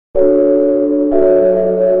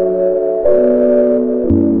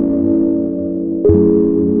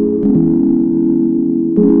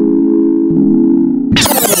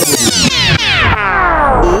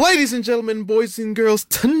and gentlemen, boys and girls,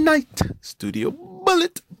 tonight, Studio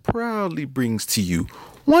Bullet proudly brings to you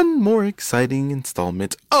one more exciting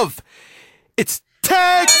installment of its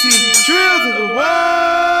Tag Team Trills of the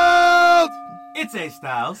World! It's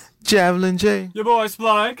A-Styles. Javelin J. Your boy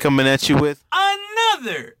Spike. Coming at you with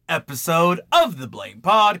Another episode of the Blame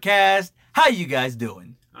Podcast. How you guys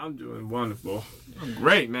doing? I'm doing wonderful. I'm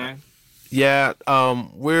great, man. Yeah,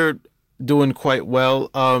 we're doing quite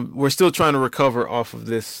well. We're still trying to recover off of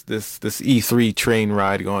this E3 train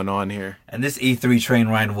ride going on here. And this E3 train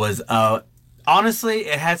ride was, honestly,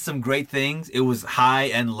 it had some great things. It was high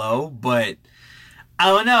and low, but I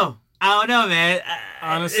don't know, man.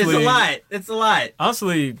 Honestly, It's a lot.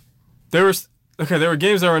 Honestly, there were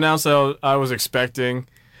games that were announced that I was expecting.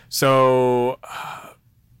 So,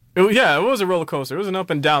 it was a roller coaster. It was an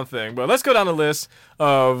up and down thing. But let's go down the list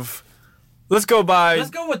of. Let's go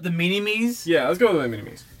with the mini-me's. Yeah, let's go with the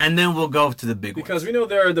mini-me's. And then we'll go to the big ones. Because we know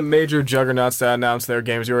there are the major juggernauts that announced their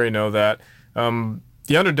games. You already know that.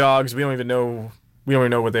 The underdogs, we don't even know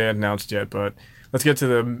what they announced yet. But let's get to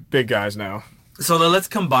the big guys now. So let's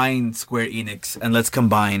combine Square Enix and let's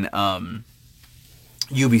combine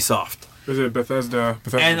Ubisoft. Is it Bethesda?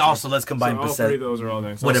 And also let's combine so Bethesda. All three of those are all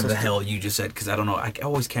names. Whatever the hell you just said, because I don't know. I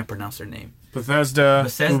always can't pronounce their name. Bethesda?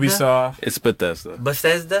 Ubisoft. It's Bethesda.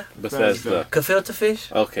 Bethesda? Gefilte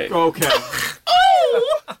fish? Okay. All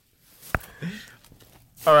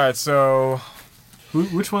right, so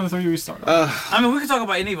which one of the three do we start? I mean, we can talk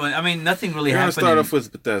about anyone. I mean, nothing really happened. We're gonna start off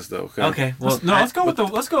with Bethesda. Okay. Well, let's go with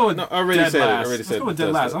I already said last. it. Let's go with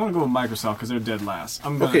dead last. I'm gonna go with Microsoft because they're dead last.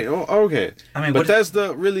 Okay. I mean,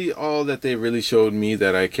 Bethesda, really, all that they really showed me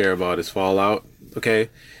that I care about is Fallout. Okay.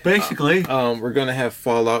 Basically. We're gonna have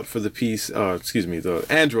Fallout for the the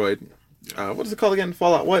Android. What is it called again?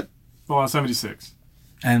 Fallout what? Fallout 76.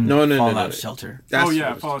 And no. Fallout Shelter.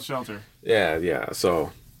 Fallout Shelter. Yeah.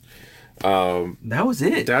 So. That was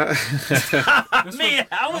it. That was it.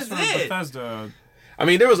 Bethesda. I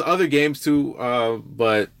mean, there was other games too,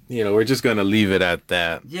 but we're just gonna leave it at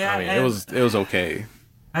that. Yeah, I mean, it was okay.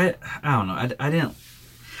 I don't know. I didn't.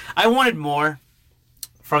 I wanted more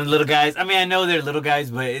from the little guys. I mean, I know they're little guys,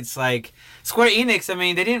 but it's like Square Enix. I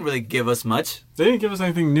mean, they didn't really give us much. They didn't give us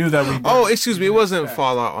anything new that we. Oh, excuse me. It wasn't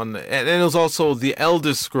Fallout and it was also the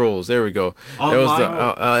Elder Scrolls. There we go. There was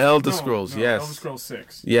the Elder Scrolls. Yes. Elder Scrolls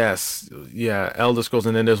 6. Yes. Yeah. Elder Scrolls,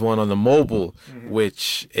 and then there's one on the mobile,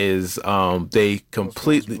 which is they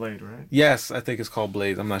completely. Blade, right? Yes, I think it's called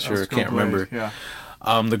Blade. I'm not sure. I can't remember. Yeah.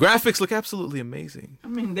 The graphics look absolutely amazing. I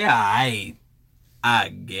mean, I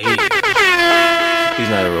gave. He's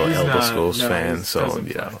not a real Elder Scrolls fan, so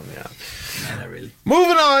yeah. Not really.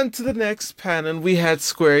 Moving on to the next panel, we had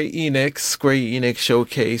Square Enix. Square Enix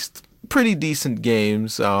showcased pretty decent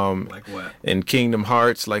games. Like what? In Kingdom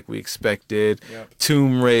Hearts, like we expected. Yep.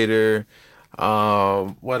 Tomb Raider.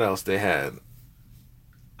 What else they had?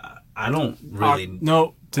 I don't really.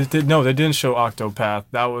 No, they didn't show Octopath.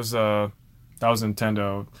 That was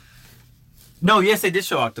Nintendo. No, yes, they did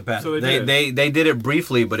show Octopath. So they did it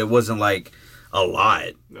briefly, but it wasn't like a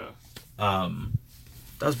lot. No.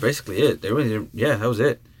 That was basically it. That was it. They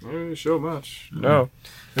didn't really show much. No.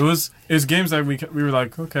 It was games that we were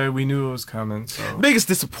like, okay, we knew it was coming. So Biggest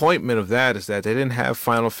disappointment of that is that they didn't have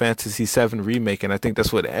Final Fantasy VII Remake, and I think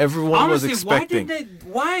that's what everyone was expecting.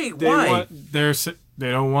 Why?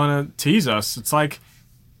 They don't want to tease us. It's like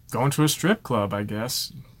going to a strip club, I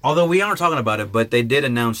guess. Although we aren't talking about it, but they did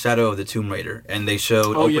announce Shadow of the Tomb Raider, and they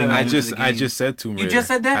showed. I just said Tomb Raider. You just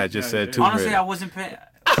said that? I just said Tomb Honestly, Raider. I wasn't paying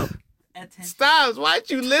attention. Styles, why'd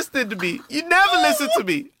you listen to me? You never listen to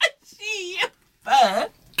me. Wow.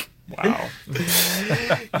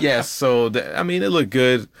 Yes, so it looked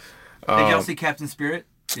good. Did y'all see Captain Spirit?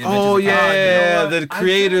 Oh yeah, you know the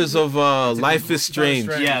creators of Life is Strange.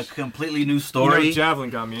 Yeah, completely new story. Javelin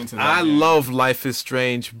got me into that. I love Life is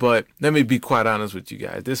Strange, but let me be quite honest with you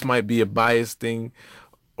guys. This might be a biased thing,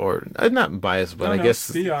 or not biased, but I guess.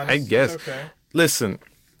 Be honest. I guess. It's okay. Listen,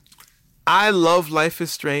 I love Life is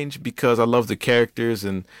Strange because I love the characters,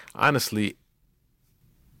 and honestly,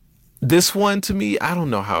 this one to me, I don't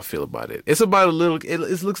know how I feel about it. It's about a little.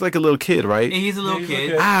 It looks like a little kid, right? He's a little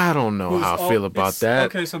kid. I don't know how I feel about that.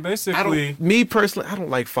 Okay, so basically, me personally, I don't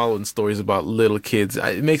like following stories about little kids.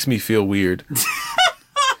 It makes me feel weird.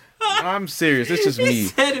 I'm serious. It's just me.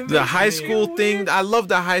 The high school thing. I love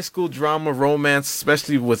the high school drama, romance,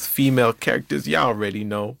 especially with female characters. Y'all already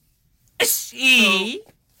know.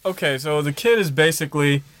 Okay, so the kid is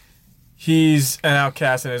basically, he's an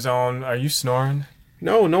outcast in his own. Are you snoring?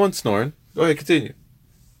 No one's snoring. Go ahead, continue.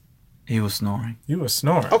 He was snoring. You were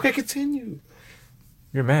snoring. Okay, continue.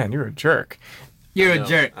 You're a man. You're a jerk. You're a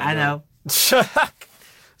jerk. I know.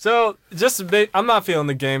 So just a bit, I'm not feeling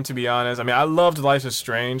the game, to be honest. I mean, I loved Life is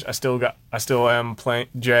Strange. I still am playing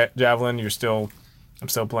Javelin. I'm still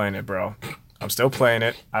playing it, bro. I'm still playing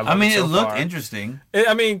it. I mean, it looked interesting.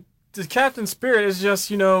 The Captain Spirit is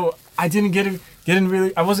just, I didn't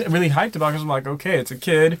I wasn't really hyped about it because I'm like, okay, it's a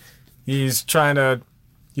kid. He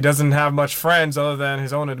doesn't have much friends other than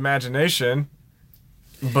his own imagination.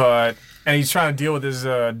 And he's trying to deal with his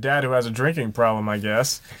dad who has a drinking problem, I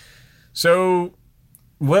guess. So,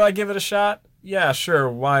 will I give it a shot? Yeah, sure.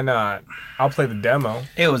 Why not? I'll play the demo.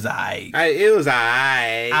 It was aight.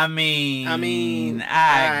 I mean,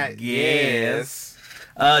 I guess.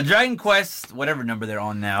 Dragon Quest, whatever number they're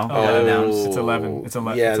on now. It's 11. It's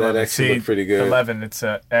 11. Yeah, it's 11. that actually looked pretty good. 11. It's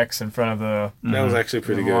a X in front of the. That was actually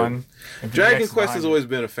pretty good. One. Dragon Quest has always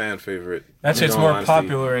been a fan favorite. Actually, it's more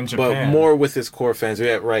popular in Japan. But more with its core fans.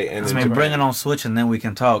 Yeah, right. And maybe bring it on Switch and then we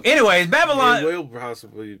can talk. Anyways, Babylon. It will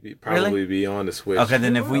probably be on the Switch. Okay,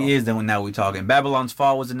 then then now we're talking. Babylon's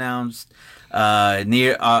Fall was announced.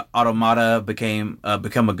 Nier Automata become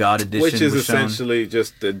a God Edition, which is essentially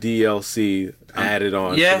just the DLC added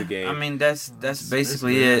on to the game. I mean that's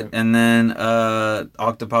basically it. And then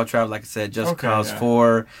Octopath Traveler, like I said, Just Cause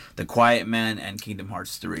 4, The Quiet Man, and Kingdom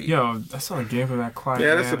Hearts 3. Yo, I saw a game for that Quiet Man.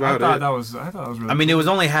 Yeah, that's about it. I thought it was really. I mean, it was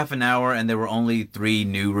only half an hour, and there were only 3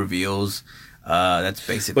 new reveals. That's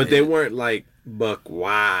basically. But they weren't like buck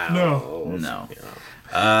wow. No.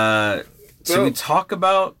 Should we talk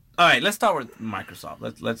about? All right, let's start with Microsoft.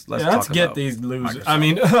 Let's get these losers. Microsoft. I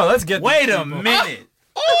mean, let's get. Wait a minute.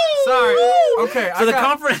 Sorry. Okay. So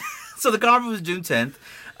the conference was June 10th,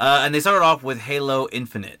 and they started off with Halo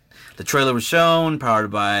Infinite. The trailer was shown, powered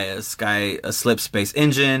by a Slip Space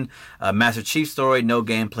Engine, Master Chief Story, no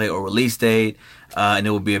gameplay or release date, and it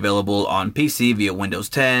will be available on PC via Windows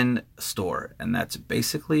 10 Store. And that's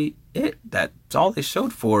basically it. That's all they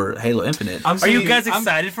showed for Halo Infinite. Are you guys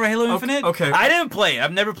excited for Halo Infinite? Okay. I didn't play it.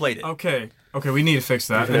 I've never played it. Okay, we need to fix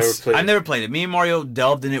that. I've never played it. Me and Mario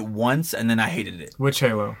delved in it once, and then I hated it. Which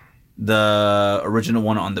Halo? The original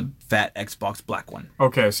one on the fat Xbox black one.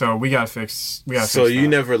 Okay, so we gotta fix. So you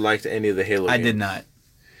never liked any of the Halo games? I did not.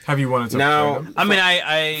 Have you wanted to now, play them? I mean,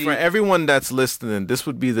 I for everyone that's listening, this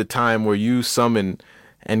would be the time where you summon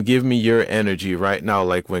and give me your energy right now,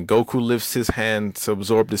 like when Goku lifts his hand to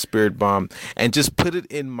absorb the spirit bomb, and just put it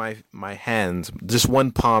in my hands, just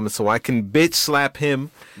one palm, so I can bitch slap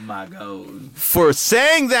him. My God. For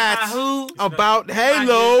saying that about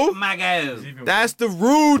Halo. My God. That's the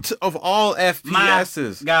root of all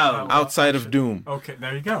FPSs outside of Doom. Okay,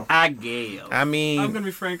 there you go. I guess. I mean, I'm gonna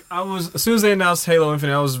be frank. As soon as they announced Halo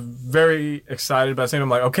Infinite, I was very excited about saying,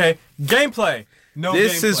 I'm like, okay, gameplay.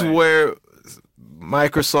 This is where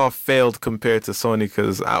Microsoft failed compared to Sony,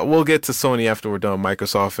 because we'll get to Sony after we're done with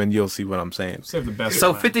Microsoft, and you'll see what I'm saying. Save the best.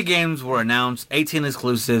 So 50 games were announced, 18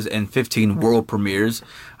 exclusives, and 15 world premieres.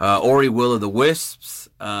 Ori Will of the Wisps,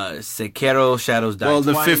 Sekiro Shadows Die Twice.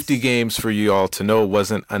 Well, the 50 games, for you all to know,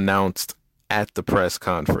 wasn't announced at the press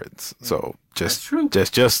conference. So just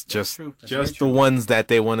the ones that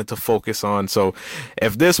they wanted to focus on. So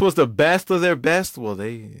if this was the best of their best, well,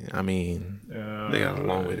 they got a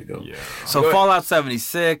long way to go. Yeah. So Fallout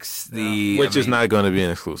 76, which is not going to be an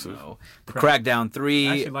exclusive. No. Crackdown 3.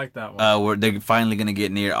 I actually like that one. Where they're finally going to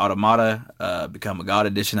get Nier Automata, become a God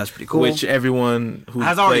Edition. That's pretty cool. Which everyone who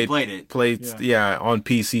has already played it. On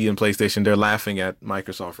PC and PlayStation, they're laughing at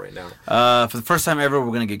Microsoft right now. For the first time ever, we're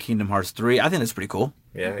going to get Kingdom Hearts 3. I think that's pretty cool.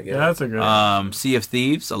 Yeah, that's a good one. Sea of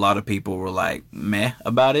Thieves, a lot of people were like meh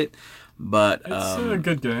about it, but it's a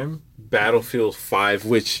good game. Battlefield 5,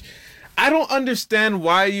 which I don't understand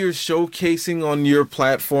why you're showcasing on your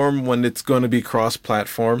platform when it's going to be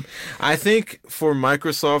cross-platform. I think for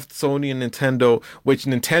Microsoft, Sony, and Nintendo, which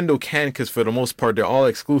Nintendo can, because for the most part they're all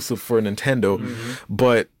exclusive for Nintendo,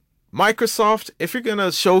 but Microsoft, if you're going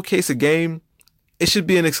to showcase a game, it should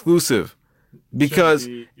be an exclusive. Because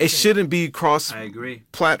it shouldn't be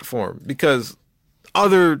cross-platform. Because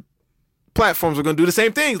other platforms are going to do the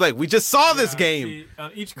same things. Like, we just saw this game.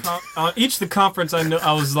 On each the conference,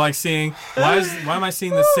 I was like seeing, why am I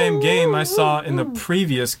seeing the same game I saw in the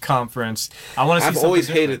previous conference? I've always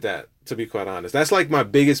hated that, to be quite honest. That's like my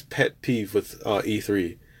biggest pet peeve with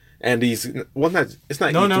E3. And it's not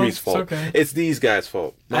E3's fault. It's okay. It's these guys'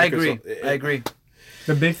 fault. I agree.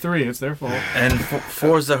 The big three, it's their fault. And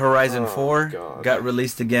Forza Horizon 4 got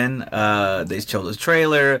released again. They showed this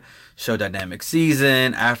trailer, showed Dynamic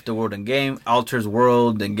Season, Afterworld and Game, Alters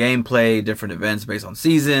World and gameplay, different events based on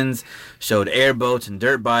seasons, showed airboats and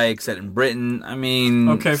dirt bikes set in Britain. I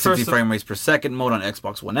mean, 60 frame rates per second mode on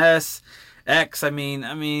Xbox One S. X. I mean,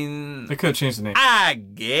 They could have changed the name. I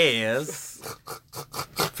guess.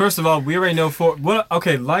 First of all, we already know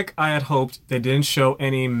okay, like I had hoped, they didn't show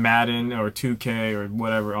any Madden or 2K or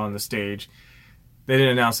whatever on the stage. They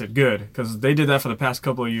didn't announce it. Good, because they did that for the past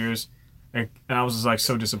couple of years, and I was just like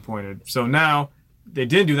so disappointed. So now they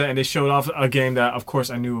did do that, and they showed off a game that, of course,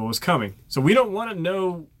 I knew was coming. So we don't want to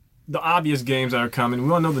know the obvious games that are coming. We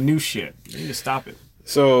want to know the new shit. We need to stop it.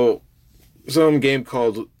 So, some game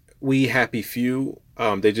called We Happy Few.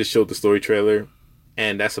 They just showed the story trailer,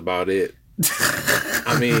 and that's about it.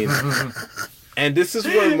 I mean, and this is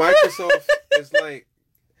where Microsoft is like,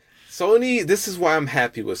 Sony. This is why I'm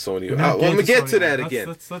happy with Sony. I'm gonna get to that again.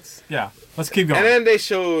 Let's keep going. And then they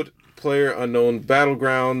showed PlayerUnknown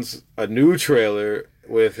Battlegrounds, a new trailer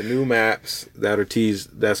with new maps that are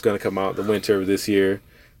teased. That's gonna come out the winter of this year.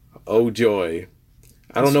 Oh joy!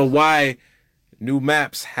 I don't know why new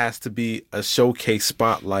maps has to be a showcase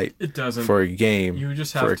spotlight. It doesn't for a game. You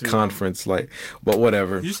just have for a to, conference but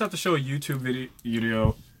whatever. You just have to show a YouTube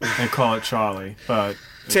video and call it Charlie. But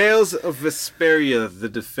Tales of Vesperia, the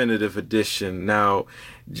definitive edition. Now,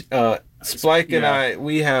 Spike and I,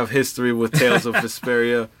 we have history with Tales of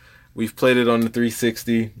Vesperia. We've played it on the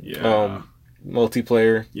 360. Yeah.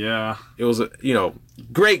 Multiplayer. Yeah. It was a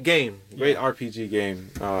great game, great RPG game,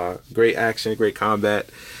 great action, great combat.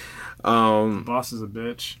 Boss is a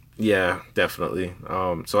bitch. Yeah, definitely.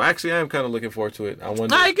 So actually, I am kind of looking forward to it. I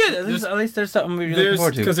wonder. I get it. At least there's something we're looking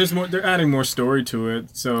forward to. Because there's more. They're adding more story to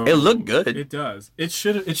it. So it looked good. It does. It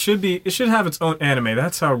should have its own anime.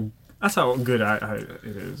 That's how good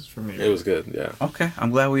it is for me. It was good. Yeah. Okay, I'm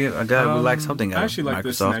glad we like something. I actually like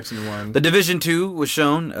Microsoft. this next one. The Division 2 was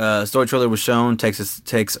shown. Story trailer was shown. Takes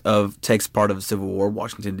part of the Civil War,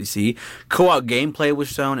 Washington D.C. Co-op gameplay was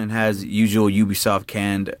shown and has usual Ubisoft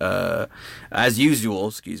canned,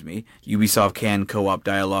 Ubisoft canned co-op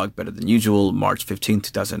dialogue better than usual. March 15,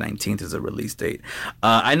 2019 is the release date.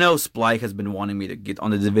 I know Spike has been wanting me to get on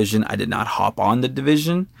the Division. I did not hop on the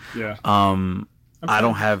Division. Yeah. I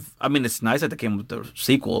don't have. I mean, it's nice that they came with the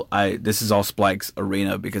sequel. This is all Spike's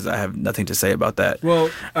arena because I have nothing to say about that.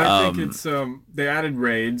 Well, I think it's they added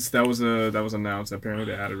raids. That was announced. Apparently,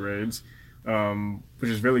 they added raids,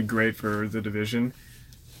 which is really great for the Division.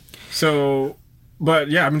 So,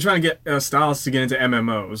 but yeah, I've been trying to get Styles to get into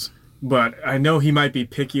MMOs, but I know he might be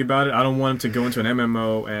picky about it. I don't want him to go into an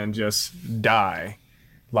MMO and just die,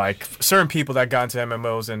 like certain people that got into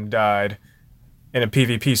MMOs and died in a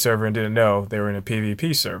PvP server and didn't know they were in a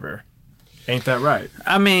PvP server. Ain't that right?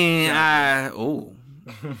 I mean, a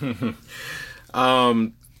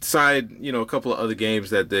couple of other games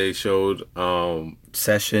that they showed.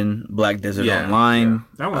 Session, Black Desert Online. Yeah.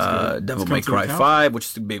 That one's good. Devil May Cry 5, which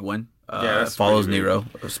is the big one. Follows Nero,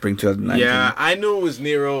 spring 2019. Yeah, I knew it was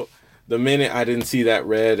Nero the minute I didn't see that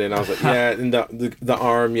red, and I was like, yeah, and the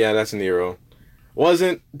arm, yeah, that's Nero.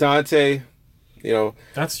 Wasn't Dante.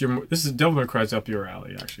 This is Devil May Cry's up your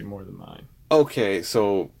alley, actually, more than mine. Okay,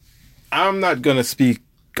 so I'm not gonna speak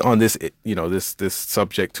on this, this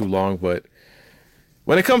subject too long, but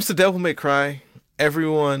when it comes to Devil May Cry,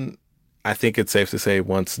 everyone, I think it's safe to say,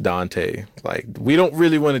 wants Dante. Like, we don't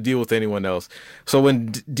really want to deal with anyone else. So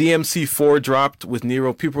when DMC4 dropped with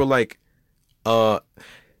Nero, people were like,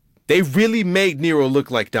 they really made Nero look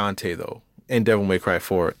like Dante though. In Devil May Cry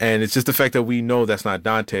 4, and it's just the fact that we know that's not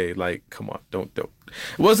Dante. Like, come on, don't. It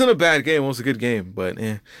wasn't a bad game; it was a good game, but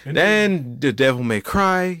Then the Devil May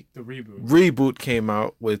Cry the reboot came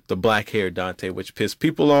out with the black-haired Dante, which pissed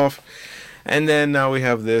people off, and then now we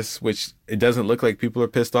have this, which it doesn't look like people are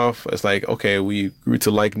pissed off. It's like, okay, we grew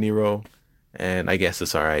to like Nero, and I guess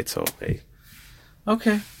it's all right. So hey.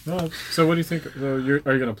 Okay. So what do you think? Are you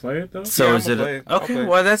gonna play it though? So is it okay?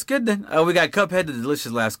 Well, that's good then. We got Cuphead, the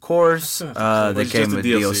Delicious Last Course. That came with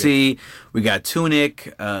DLC. We got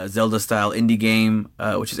Tunic, Zelda-style indie game,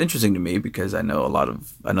 which is interesting to me because I know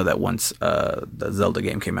that once the Zelda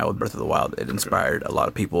game came out with Breath of the Wild, it inspired a lot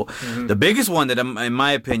of people. Mm-hmm. The biggest one that, in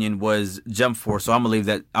my opinion, was Jump Force. So I'm gonna leave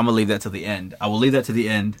that to the end. I will leave that to the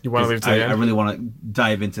end. You want to leave it to the end? I really want to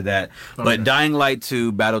dive into that. Okay. But Dying Light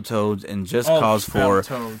 2, Battletoads, and Just Cause 4,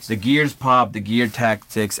 the Gears Pop, the Gear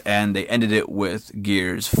Tactics, and they ended it with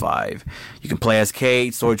Gears 5. You can play as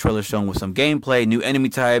Kate. Story trailer shown with some gameplay, new enemy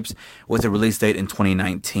types, with a release date in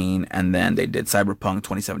 2019, and then they did Cyberpunk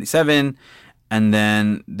 2077, and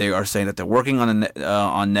then they are saying that they're working on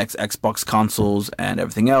next Xbox consoles and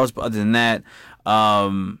everything else. But other than that,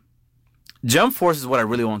 Jump Force is what I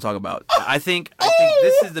really want to talk about. I think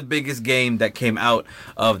this is the biggest game that came out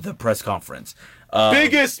of the press conference.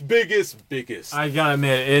 Biggest. I gotta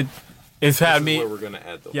admit, it's had me. Where we're gonna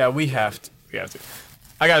add though. Yeah, we have to.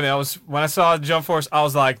 I gotta admit, when I saw Jump Force, I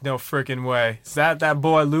was like, no freaking way. Is that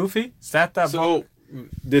boy Luffy? Is that boy? So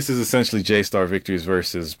this is essentially J-Star Victories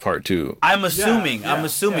versus Part 2. I'm assuming,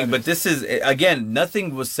 but this is, again,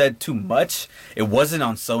 nothing was said too much. It wasn't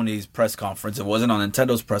on Sony's press conference. It wasn't on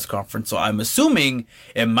Nintendo's press conference. So I'm assuming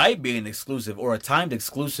it might be an exclusive or a timed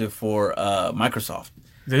exclusive for Microsoft.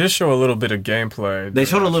 They just show a little bit of gameplay. They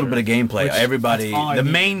showed a little bit of gameplay. Everybody, the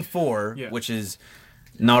need. main four, which is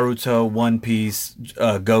Naruto, One Piece,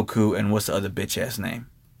 Goku, and what's the other bitch-ass name?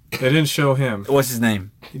 They didn't show him. What's his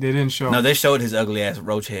name? They didn't show him. No, they showed his ugly ass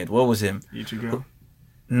roach head. What was him? Ichigo?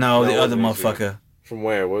 No, the other Ichigo. motherfucker. From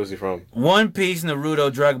where? Where was he from? One Piece,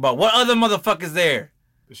 Naruto, Dragon Ball. What other motherfuckers there?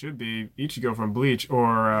 It should be Ichigo from Bleach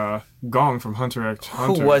or Gong from Hunter x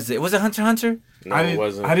Hunter. Who was it? Was it Hunter x Hunter? No, it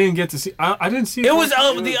wasn't. I didn't get to see. I didn't see. It was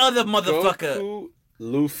the other motherfucker. Goku,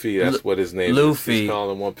 Luffy, that's what his name Luffy. is. He's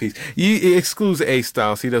calling One Piece. He excludes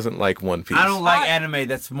A-Styles. He doesn't like One Piece. I don't like anime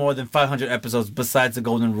that's more than 500 episodes besides the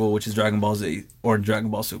Golden Rule, which is Dragon Ball Z or Dragon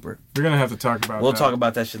Ball Super. We're gonna have to talk about. We'll that. talk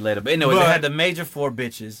about that shit later. But anyway, they had the major four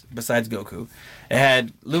bitches besides Goku. It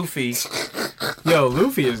had Luffy. Yo,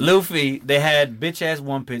 Luffy is. Luffy. They had bitch ass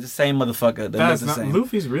One Piece. The same motherfucker. They look That's the not. same.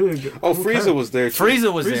 Luffy's really good. Oh, Frieza was there too.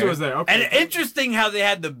 Frieza was Frieza there. was there, okay. And interesting how they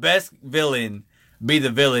had the best villain be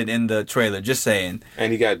the villain in the trailer. Just saying.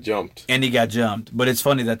 And he got jumped. And he got jumped. But it's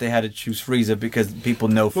funny that they had to choose Frieza because people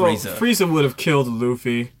know Well, Frieza. Frieza would have killed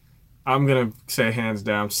Luffy. I'm gonna say hands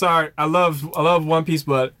down. Sorry, I love One Piece,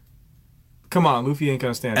 but come on, Luffy ain't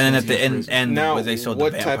gonna stand. And then at the against Frieza. end, Now, where they showed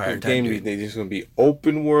what the type vampire of game do you dude. think? Is it going to be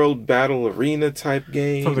open world battle arena type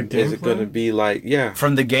game? From the Is it gameplay? going to be like, yeah.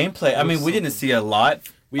 From the gameplay, I mean, we didn't see a lot.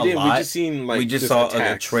 We a didn't. We lot. just seen like we just just saw a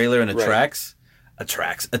attacks. trailer and Right.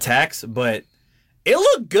 attacks, but it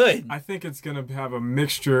looked good. I think it's gonna have a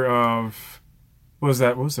mixture of. What was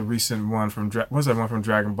that? What was the recent one from? What was that one from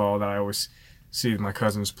Dragon Ball that I always see my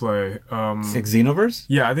cousins play? Xenoverse?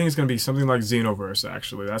 Yeah, I think it's gonna be something like Xenoverse.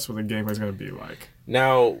 Actually, that's what the gameplay's gonna be like.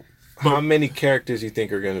 Now, how many characters you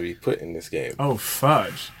think are going to be put in this game? Oh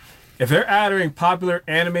fudge! If they're adding popular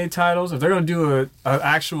anime titles, if they're gonna do a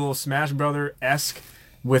actual Smash Brother esque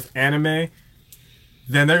with anime,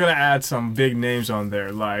 then they're gonna add some big names on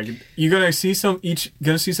there. Like you're gonna see some Bleach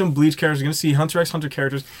characters. You're gonna see Hunter x Hunter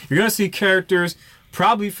characters. You're gonna see characters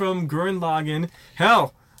probably from Gurren Lagann.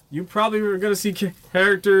 Hell, you probably are gonna see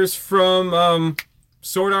characters from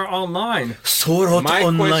Sword Art Online. Sword Art My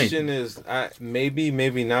Online. question is,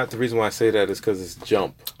 maybe not. The reason why I say that is because it's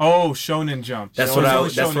Jump. Oh, Shonen Jump. That's So what it's I. only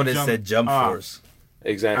That's what Shonen it Jump. said. Jump Ah, Force.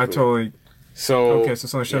 Exactly. I totally. So Okay, so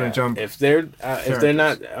it's on the Shonen Jump. If they're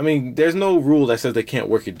not, I mean, there's no rule that says they can't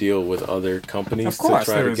work a deal with other companies Of course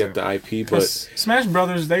to try there to get isn't. the IP. Because But Smash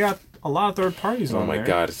Brothers, they got a lot of third parties oh on my there.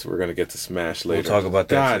 God, we're gonna get to Smash later. talk about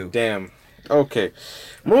that, God too. damn. Okay,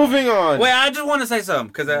 moving on. Wait, I just want to say something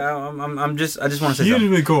because I just want to say Huge, something.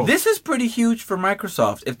 really cool. This is pretty huge for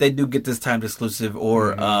Microsoft if they do get this timed exclusive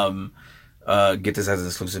or get this as an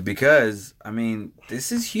exclusive because I mean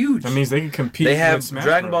this is huge. That means they can compete. They have with Smash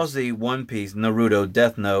Dragon Ball Bros. Z, One Piece, Naruto,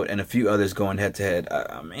 Death Note, and a few others going head to head.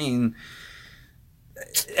 I mean,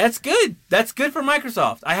 that's good. That's good for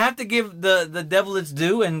Microsoft. I have to give the devil its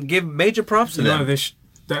due and give major props to You know, them.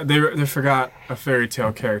 they forgot a fairy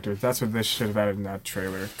tale character. That's what they should have added in that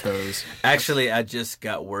trailer. Because Actually, I just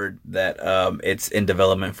got word that it's in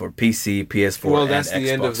development for PC, PS4, Well, and that's the Xbox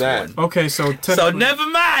end of that. One. okay, so So never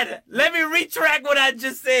mind. Let me retract what I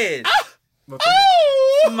just said. Look,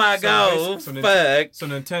 Oh my So god! basically- Fuck. so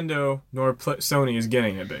Nintendo nor Sony is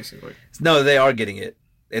getting it basically. No, they are getting it.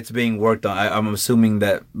 It's being worked on. I'm assuming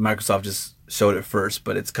that Microsoft just showed it first,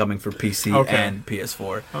 but it's coming for PC Okay. and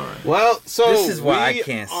PS4. All right. Well, so This is why we I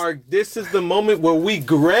can't- This is the moment where we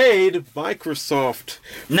grade Microsoft.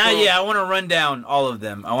 Not yet. I want to run down all of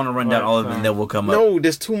them. I want to run down all of them, and then we'll come up. No,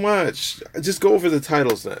 there's too much. Just go over the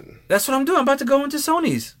titles then. That's what I'm doing. I'm about to go into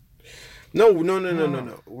Sony's. No.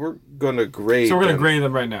 We're gonna grade. So we're gonna them grade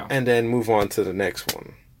them right now. and then move on to the next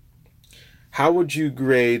one. How would you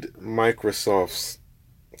grade Microsoft's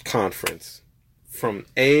conference from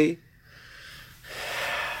A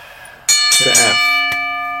to F?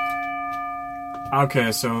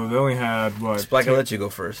 Okay, so they only had what? Spike, I'll let you go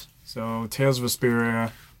first. So Tales of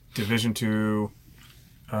Vesperia, Division 2,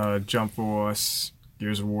 Jump Force,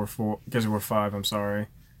 Gears of War 5. I'm sorry.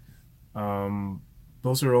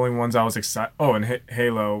 Those are the only ones I was excited. Oh, and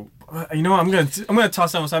Halo. You know what? I'm gonna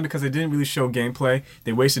toss that one aside because they didn't really show gameplay.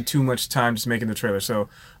 They wasted too much time just making the trailer. So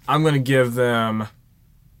I'm gonna give them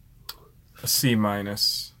a C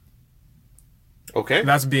minus. Okay.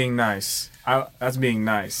 That's being nice. That's being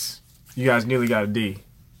nice. You guys nearly got a D.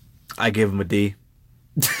 I give him a D.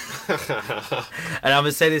 And I'm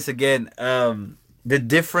gonna say this again. the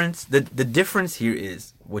difference here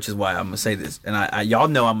is, which is why I'm gonna say this, and I y'all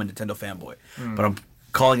know I'm a Nintendo fanboy, but I'm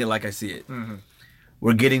calling it like I see it. Mm-hmm.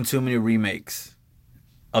 We're getting too many remakes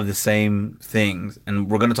of the same things, and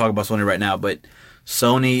we're gonna talk about Sony right now, but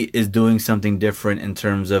Sony is doing something different in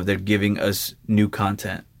terms of they're giving us new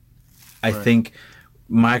content. I think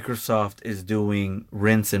Microsoft is doing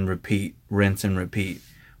rinse and repeat.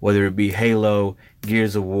 Whether it be Halo,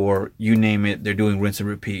 Gears of War, you name it, they're doing rinse and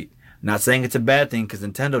repeat. Not saying it's a bad thing because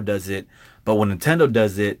Nintendo does it, but when Nintendo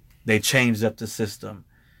does it, they change up the system.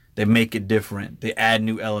 They make it different. They add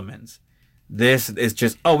new elements. This is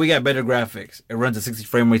just, we got better graphics. It runs at 60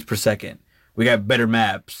 frame rates per second. We got better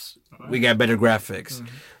maps. We got better graphics. Mm-hmm.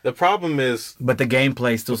 The problem is... But the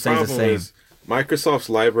gameplay still stays the same. Microsoft's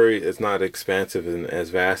library is not expansive and as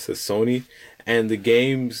vast as Sony. And the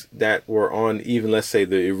games that were on even, let's say,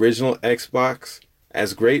 the original Xbox,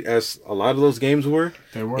 as great as a lot of those games were,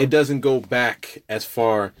 it doesn't go back as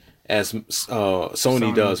far as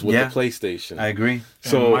Sony does with the PlayStation. I agree.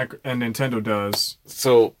 So and Nintendo does.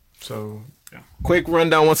 So yeah. Quick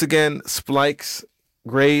rundown once again. Spike's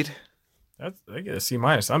grade. They get a C-.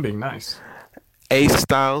 I'm being nice. A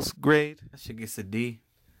Styles grade. That shit gets a D.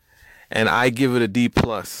 And I give it a D+.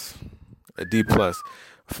 A D+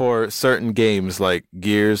 for certain games like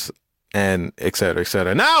Gears and et cetera, et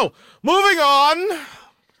cetera. Now, moving on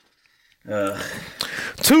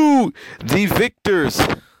to the victors.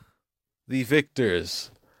 The victors.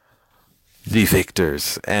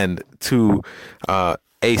 And to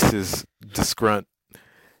Ace's disgrunt.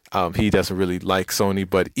 He doesn't really like Sony,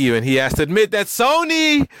 but even he has to admit that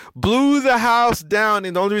Sony blew the house down.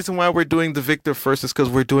 And the only reason why we're doing the victor first is because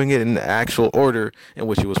we're doing it in the actual order in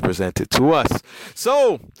which it was presented to us.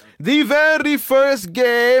 So, the very first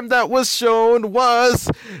game that was shown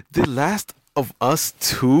was The Last of Us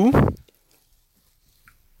 2.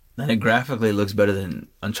 And it graphically looks better than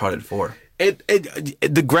Uncharted 4.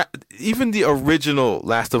 Even the original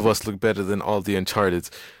Last of Us looked better than all the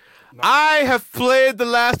Uncharted's. I have played The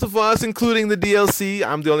Last of Us, including the DLC.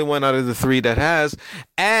 I'm the only one out of the three that has.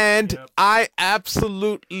 And I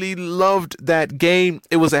absolutely loved that game.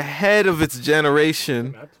 It was ahead of its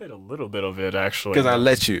generation. I played a little bit of it, actually. Because I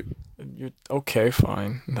let you. Okay,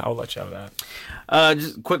 fine. I'll let you have that.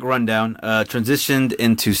 Just a quick rundown. Transitioned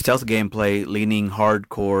into stealth gameplay, leaning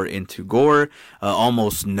hardcore into gore.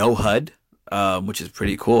 Almost no HUD. Which is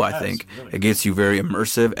pretty cool, I think. Really it gets you very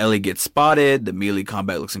immersive. Ellie gets spotted. The melee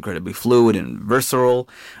combat looks incredibly fluid and versatile.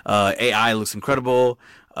 AI looks incredible.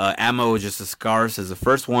 Ammo is just as scarce as the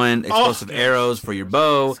first one. Explosive arrows for your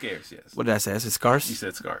bow. Scarce, yes. What did I say? I said scarce? You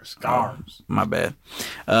said scarce. My bad.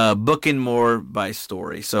 Booking more by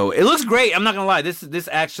story. So it looks great. I'm not gonna lie. This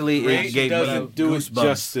actually doesn't do it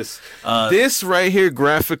justice. This right here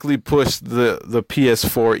graphically pushed the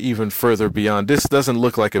PS4 even further beyond. This doesn't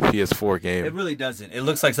look like a PS4 game. It really doesn't. It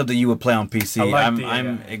looks like something you would play on PC.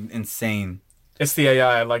 I'm insane. It's the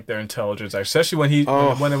AI. I like their intelligence, especially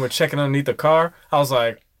when they were checking underneath the car. I was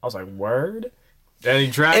like, word. And he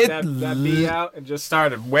dragged that bee out and just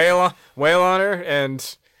started wail on her,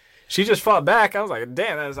 and she just fought back. I was like,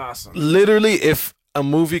 damn, that is awesome. Literally, if a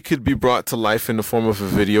movie could be brought to life in the form of a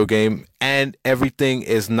video game, and everything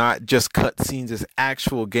is not just cutscenes, it's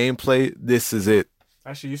actual gameplay, this is it.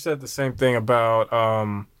 Actually, you said the same thing about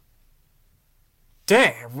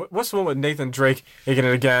what's the one with Nathan Drake making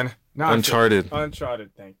it again? Uncharted,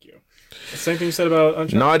 thank you. The same thing you said about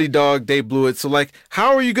Uncharted. Naughty Dog, they blew it. So, like,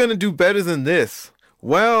 how are you going to do better than this?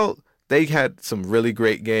 Well, they had some really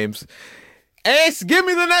great games. Ace, give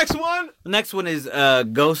me the next one. The next one is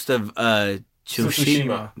Ghost of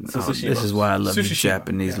Tsushima. This is why I love you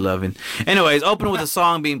Japanese loving. Anyways, open with a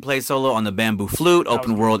song being played solo on the bamboo flute.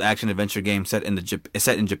 Open world action adventure game set in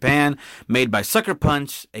Japan, made by Sucker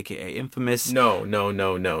Punch, aka Infamous. No.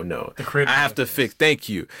 I have to fix. Thank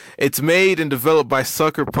you. It's made and developed by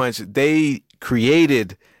Sucker Punch. They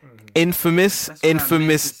created Infamous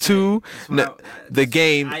 2, the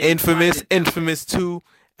game Infamous 2.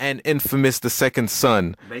 And Infamous The Second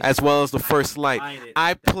Son, as well as The First Light.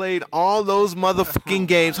 I played all those motherfucking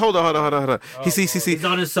games. Hold on. He's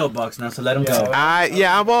on his soapbox now, so let him go.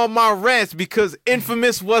 I'm on my rants because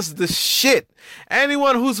Infamous was the shit.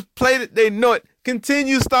 Anyone who's played it, they know it.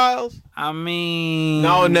 Continue, Styles. I mean...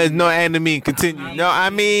 No, and I mean, continue.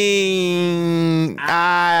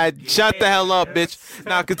 Shut the hell up, bitch.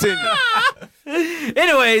 Now continue.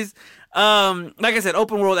 Anyways... Like I said,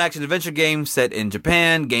 open world action adventure game set in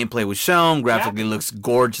Japan. Gameplay was shown. Graphically looks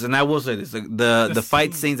gorgeous, and I will say this: the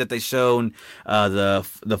fight scenes that they shown,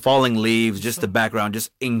 the falling leaves, just the background,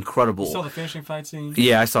 just incredible. You saw the finishing fight scene?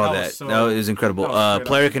 Yeah, I saw that. That was incredible.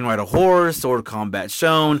 Player can ride a horse. Sword combat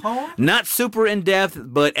shown. Not super in depth,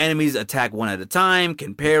 but enemies attack one at a time.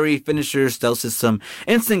 Can parry, finishers, stealth system,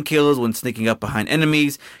 instant kills when sneaking up behind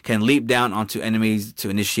enemies. Can leap down onto enemies to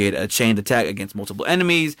initiate a chained attack against multiple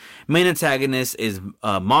enemies. Main antagonist is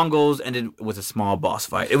Mongols. Ended with a small boss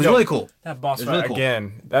fight. It was really cool. That boss fight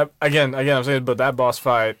again. I'm saying, but that boss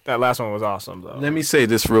fight, that last one was awesome though. Let me say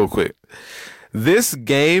this real quick. This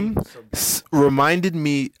game reminded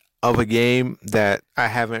me of a game that I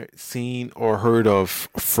haven't seen or heard of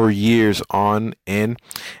for years on end,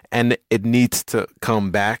 and it needs to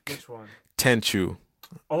come back. Which one? Tenchu.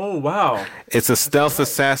 Oh wow! It's a stealth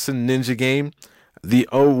assassin ninja game.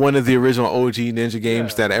 One of the original OG ninja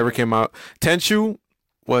games that ever came out. Tenchu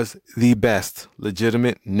was the best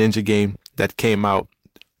legitimate ninja game that came out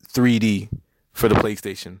 3D for the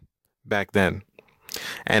PlayStation back then.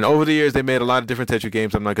 And over the years, they made a lot of different Tenchu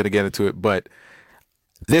games. I'm not going to get into it, but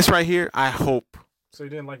this right here, I hope. So you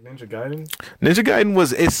didn't like Ninja Gaiden? Ninja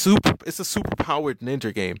Gaiden it's a super powered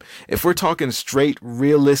ninja game. If we're talking straight,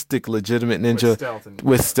 realistic, legitimate ninja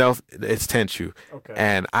with stealth, it's Tenchu. Okay.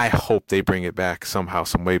 And I hope they bring it back somehow,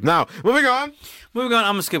 some way. Now, moving on. I'm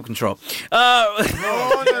gonna skip Control. No.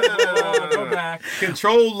 Go back.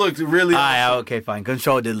 Control looked really awesome. Okay, fine.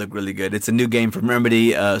 Control did look really good. It's a new game from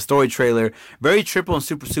Remedy. Story trailer, very triple and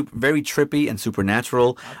super, very trippy and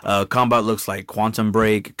supernatural. Combat looks like Quantum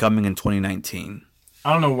Break, coming in 2019.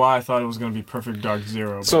 I don't know why I thought it was going to be Perfect Dark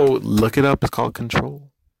Zero. So look it up. It's called Control.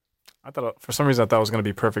 For some reason I thought it was going to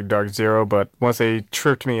be Perfect Dark Zero, but once they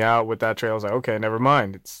tripped me out with that trailer, I was like, okay, never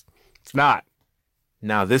mind. It's not.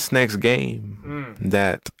 Now this next game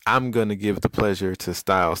that I'm going to give the pleasure to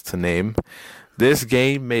Styles to name, this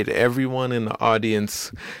game made everyone in the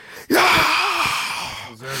audience.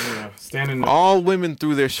 All women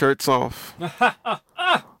threw their shirts off.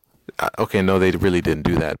 Okay, no, they really didn't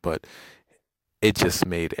do that, but it just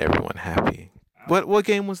made everyone happy. What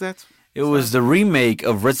game was that? It was the remake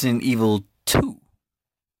of Resident Evil 2.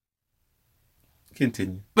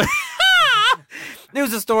 Continue. It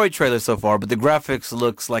was a story trailer so far, but the graphics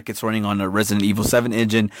looks like it's running on a Resident Evil 7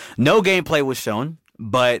 engine. No gameplay was shown,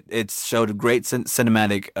 but it showed a great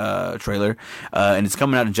cinematic trailer, and it's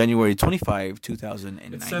coming out in January 25,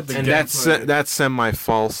 2019. And that's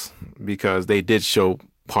semi-false because they did show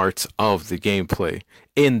parts of the gameplay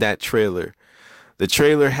in that trailer. The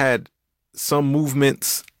trailer had some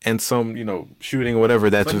movements and some, shooting or whatever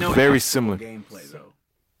that's very similar. Gameplay though.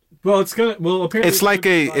 Well, apparently it's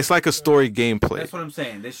like a story gameplay. That's what I'm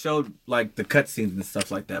saying. They showed like the cutscenes and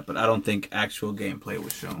stuff like that, but I don't think actual gameplay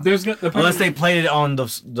was shown. Unless they played it on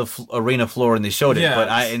the arena floor and they showed it, but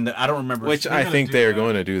I don't remember. Which I think they're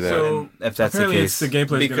going to do that. So if that's the case, the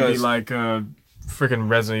gameplay is going to be like freaking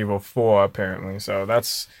Resident Evil 4 apparently. So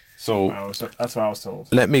that's what I was told.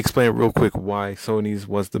 Let me explain real quick why Sony's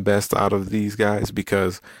was the best out of these guys,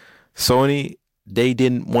 because Sony, they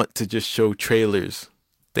didn't want to just show trailers.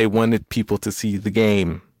 They wanted people to see the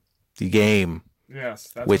game.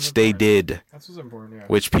 Yes, which they did. That's what's important, yeah.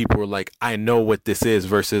 Which people were like, I know what this is,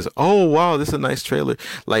 versus, oh, wow, this is a nice trailer.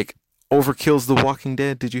 Like, Overkill's The Walking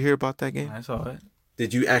Dead. Did you hear about that game? I saw it.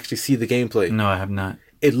 Did you actually see the gameplay? No, I have not.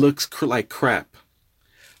 It looks like crap.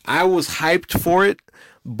 I was hyped for it,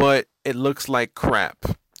 but it looks like crap.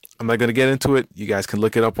 I'm not going to get into it. You guys can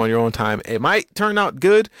look it up on your own time. It might turn out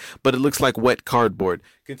good, but it looks like wet cardboard.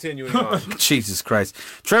 Continuing on. Jesus Christ.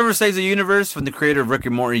 Trevor Saves the Universe from the creator of Rick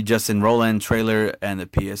and Morty, Justin Roiland trailer, and the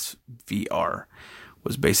PSVR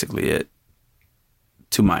was basically it.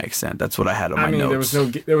 To my extent. That's what I had on my notes.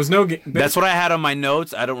 There was no That's what I had on my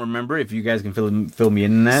notes. I don't remember. If you guys can fill me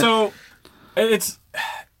in that. So,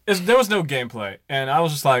 there was no gameplay. And I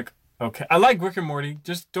was just like, okay. I like Rick and Morty.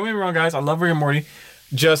 Just don't get me wrong, guys. I love Rick and Morty.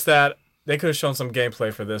 Just that they could have shown some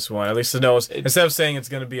gameplay for this one. At least to know, instead of saying it's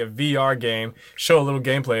going to be a VR game, show a little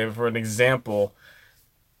gameplay for an example,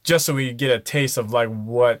 just so we get a taste of like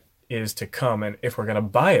what is to come and if we're going to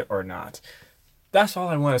buy it or not. That's all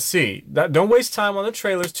I want to see. Don't waste time on the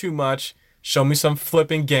trailers too much. Show me some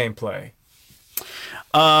flipping gameplay.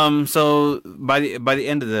 So by the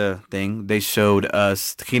end of the thing, they showed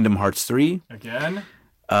us Kingdom Hearts 3 again.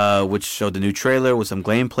 Which showed the new trailer with some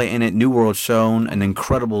gameplay in it. New world shown, an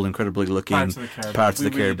incredibly looking Pirates of the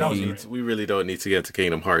Caribbean. We really don't need to get to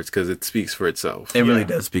Kingdom Hearts because it speaks for itself. It really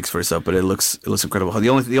does speak for itself, but it looks incredible. The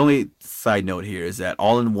only side note here is that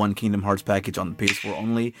all-in-one Kingdom Hearts package on the PS4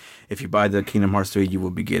 only. If you buy the Kingdom Hearts 3, you will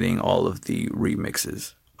be getting all of the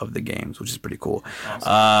remixes of the games, which is pretty cool.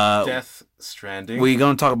 Death Stranding. We're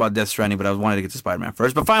going to talk about Death Stranding, but I wanted to get to Spider-Man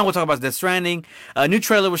first. But fine, we'll talk about Death Stranding. A new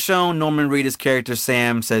trailer was shown. Norman Reedus' character,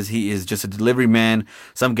 Sam, says he is just a delivery man.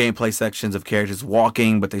 Some gameplay sections of characters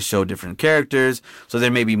walking, but they show different characters. So there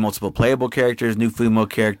may be multiple playable characters. New female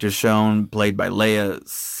characters shown, played by Leia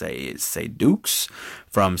Seydoux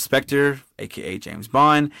from Spectre, a.k.a. James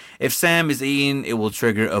Bond. If Sam is eaten, it will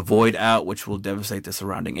trigger a void out, which will devastate the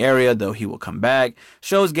surrounding area, though he will come back.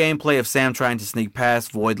 Shows gameplay of Sam trying to sneak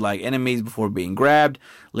past void-like enemies before being grabbed.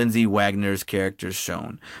 Lindsay Wagner's characters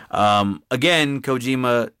shown. Again,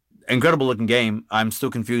 Kojima, incredible looking game. I'm still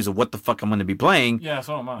confused of what the fuck I'm going to be playing. Yeah,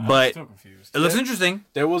 so am I. But I'm still confused. It looks interesting.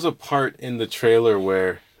 There was a part in the trailer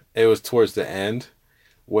where it was towards the end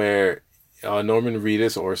where Norman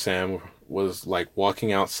Reedus or Sam was like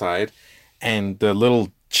walking outside, and the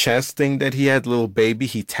little chest thing that he had, little baby,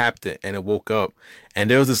 he tapped it and it woke up, and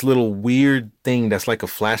there was this little weird thing that's like a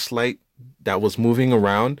flashlight that was moving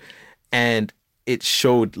around, and it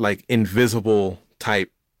showed like invisible type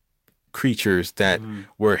creatures that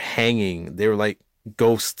were hanging. They were like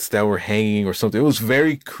ghosts that were hanging or something. It was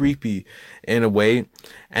very creepy in a way,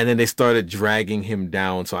 and then they started dragging him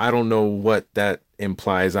down. So I don't know what that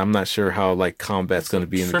implies. I'm not sure how like combat's going to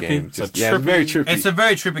be in the game. It's It's very trippy. It's a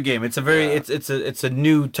very trippy game. It's a very it's a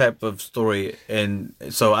new type of story, and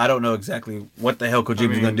so I don't know exactly what the hell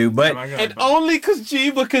Kojima's going to do. But And only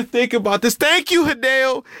Kojima could think about this. Thank you,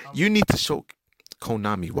 Hideo. You need to show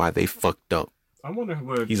Konami why they fucked up. I wonder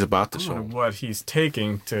what He's about to I show wonder him. what he's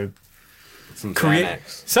taking to Some create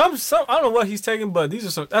Xanax. some. I don't know what he's taking, but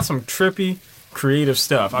that's some trippy, creative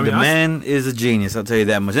stuff. I the mean, man is a genius, I'll tell you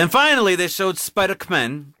that much. And finally, they showed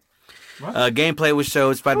Spider-Man. Gameplay was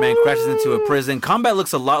showed. Spider-Man crashes into a prison. Combat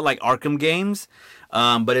looks a lot like Arkham games,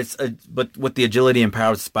 but with the agility and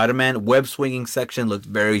power of Spider-Man. Web swinging section looked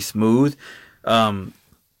very smooth.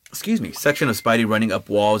 Section of Spidey running up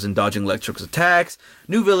walls and dodging Electro's attacks.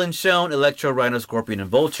 New villains shown: Electro, Rhino, Scorpion, and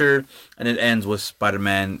Vulture. And it ends with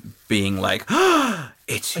Spider-Man being like,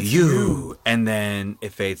 it's you. And then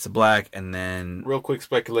it fades to black. And then Real quick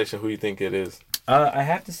speculation, who you think it is? I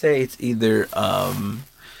have to say it's either I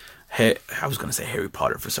was gonna say Harry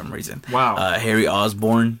Potter for some reason. Wow. Harry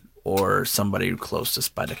Osborn or somebody close to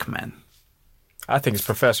Spider-Man. I think it's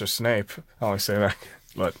Professor Snape. I only say that,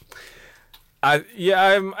 but I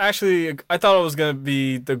thought it was gonna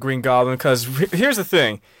be the Green Goblin, because here's the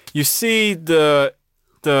thing: you see the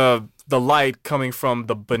light coming from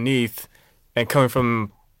the beneath and coming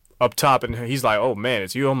from up top, and he's like, "Oh man,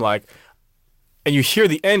 it's you." I'm like, and you hear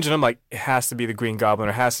the engine. I'm like, it has to be the Green Goblin,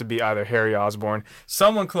 or it has to be either Harry Osborn,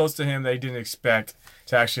 someone close to him they didn't expect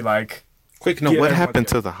to actually like. Quick note, Yeah, what everyone happened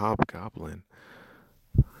did. to the Hobgoblin?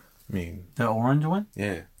 I mean, The orange one?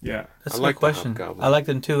 yeah. Yeah, That's I a like good the question. Hobgoblin. I like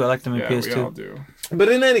them too. I like them in yeah, we all PS2. do. But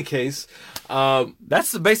in any case,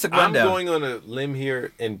 That's the basic I'm rundown. going on a limb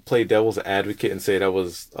here and play devil's advocate and say that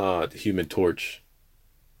was the Human Torch.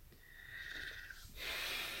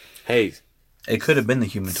 Hey, It could have been the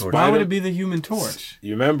Human Torch. Why would it be the Human Torch?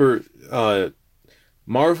 you remember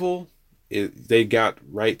Marvel? They got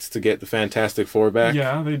rights to get the Fantastic Four back.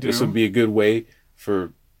 Yeah, they do. This would be a good way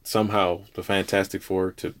for somehow the Fantastic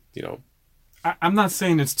Four to, I'm not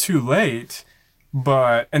saying it's too late,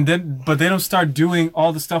 but they don't start doing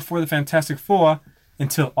all the stuff for the Fantastic Four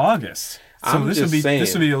until August. So I'm this just would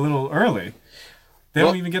saying. be a little early. They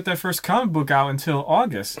Well- don't even get their first comic book out until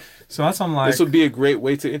August. So that's I'm like this would be a great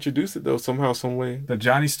way to introduce it though, somehow, some way. the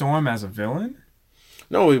Johnny Storm as a villain.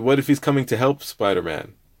 No, what if he's coming to help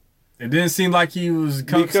Spider-Man? It didn't seem like he was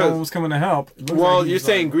someone was coming to help. It looked Well, like he you're was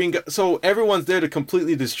saying like, so everyone's there to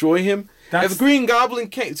completely destroy him. That's- If Green Goblin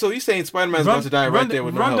came, so you're saying Spider-Man's about to die right there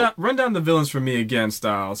with no help. run down the villains for me again,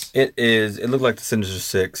 Styles. It looked like the Sinister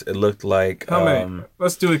Six. It looked like How many?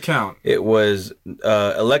 Let's do a count. it was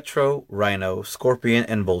Electro, Rhino, Scorpion,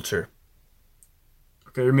 and Vulture.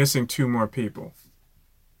 Okay, you're missing 2 more people.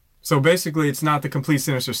 So basically, it's not the complete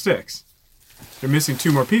Sinister Six. You're missing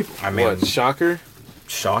 2 more people. I mean, What, Shocker?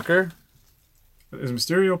 Shocker? Is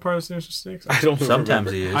Mysterio part of Sinister Six? I don't Sometimes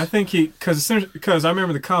remember. he is. I think because I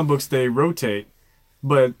remember the comic books they rotate,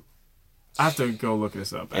 but I have to go look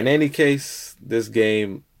this up. In any case, this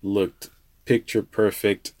game looked picture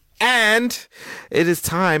perfect. And it is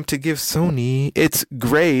time to give Sony its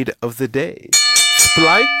grade of the day.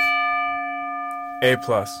 Spike? A+.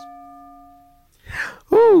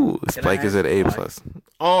 Ooh, I Spike is ask at A+. why?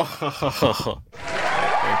 Oh,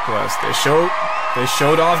 A+. They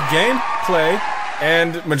showed off gameplay,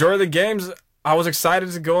 and majority of the games I was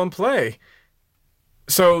excited to go and play.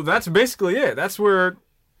 So that's basically it. That's where,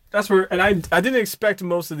 and I didn't expect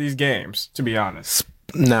most of these games, to be honest.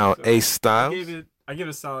 now So, A I Styles. gave it I give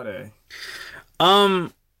it a solid A.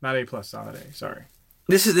 Not A plus, solid A. Sorry.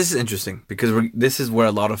 This is interesting because this is where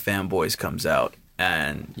a lot of fanboys comes out.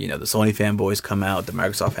 And, the Sony fanboys come out, the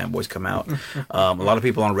Microsoft fanboys come out. A lot of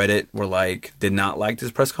people on Reddit did not like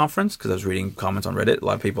this press conference because I was reading comments on Reddit. A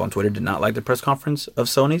lot of people on Twitter did not like the press conference of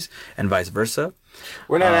Sony's and vice versa.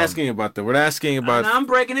 We're not asking about that. We're asking about... I'm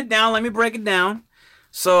breaking it down. Let me break it down.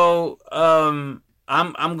 So, I'm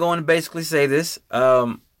going to basically say this.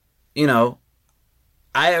 I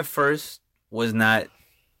at first was not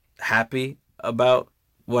happy about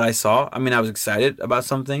what I saw. I mean, I was excited about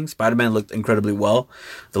some things. Spider-Man looked incredibly well.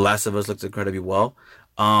 The Last of Us looked incredibly well.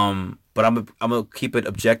 But I'm gonna keep it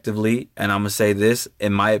objectively, and I'm gonna say this: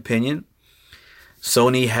 in my opinion,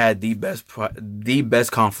 Sony had the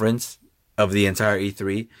best conference of the entire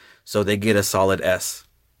E3, so they get a solid S.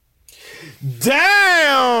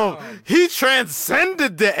 Damn! He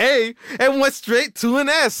transcended the A and went straight to an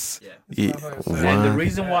S. Yeah. And the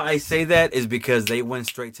reason why I say that is because they went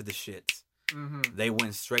straight to the shits. Mm-hmm. They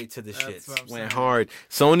went straight to the shits. Went hard.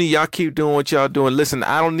 Sony, y'all keep doing what y'all doing. Listen,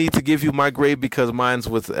 I don't need to give you my grade because mine's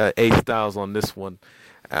with A styles on this one.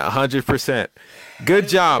 100%. Good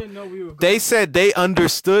job. They said they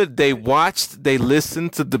understood, they watched, they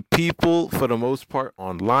listened to the people for the most part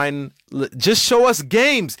online. Just show us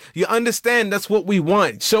games. You understand? That's what we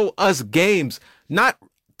want. Show us games, not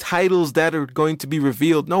titles that are going to be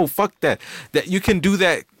revealed. No, fuck that. That you can do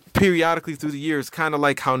that periodically through the years, kind of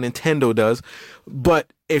like how Nintendo does.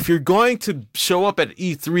 But if you're going to show up at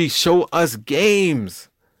E3, show us games.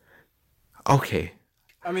 Okay.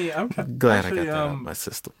 I mean, I'm glad I got that out of my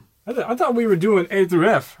system. I thought we were doing A through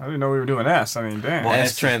F. I didn't know we were doing S. I mean, damn. Well,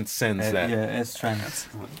 S transcends that. Yeah, S transcends.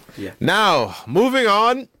 Yeah. Now, moving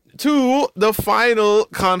on to the final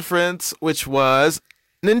conference, which was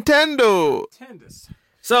Nintendo.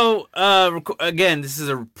 So, again, this is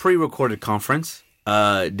a pre-recorded conference.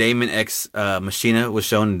 Damon X Machina was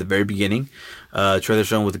shown in the very beginning. Trailer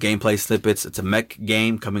shown with the gameplay snippets. It's a mech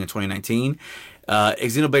game coming in 2019.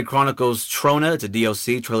 Xenoblade Chronicles Trona, it's a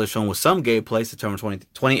DLC. Trailer shown with some gameplay, September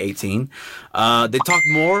 2018. They talked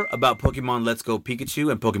more about Pokemon Let's Go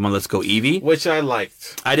Pikachu and Pokemon Let's Go Eevee. Which I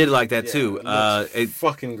liked. I did like that too. It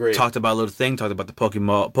fucking great. Talked about a little thing, talked about the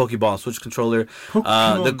Pokeball Switch controller.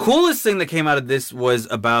 The coolest thing that came out of this was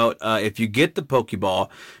about if you get the Pokeball,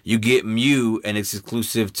 you get Mew and it's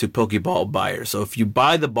exclusive to Pokeball buyers. So if you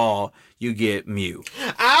buy the ball, you get Mew.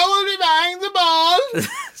 I will be buying the ball.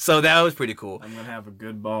 So that was pretty cool. I'm going to have a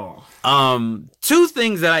good ball. Two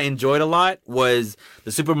things that I enjoyed a lot was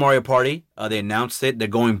the Super Mario Party. They announced it. They're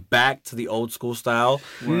going back to the old school style,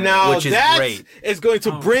 now which is great. It's going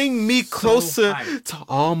to bring me closer to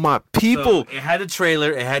all my people. So it had a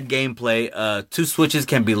trailer. It had gameplay. Two Switches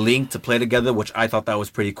can be linked to play together, which I thought that was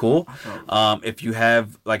pretty cool. If you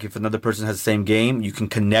have, if another person has the same game, you can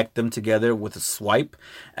connect them together with a swipe,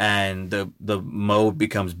 and the mode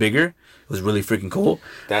becomes bigger. It was really freaking cool.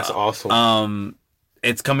 That's awesome.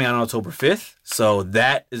 It's coming out on October 5th, so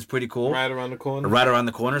that is pretty cool. Right around the corner. Right around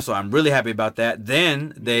the corner, so I'm really happy about that.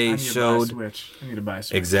 Then they showed... I need to buy a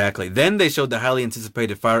Switch. Exactly. Then they showed the highly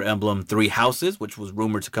anticipated Fire Emblem 3 Houses, which was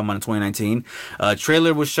rumored to come out in 2019.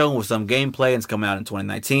 Trailer was shown with some gameplay, and it's coming out in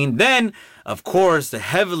 2019. Then, of course, the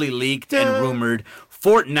heavily leaked and rumored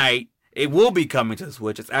Fortnite. It will be coming to the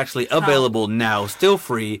Switch. It's actually available now, still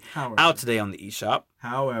free, out today on the eShop.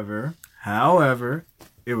 However,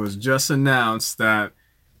 it was just announced that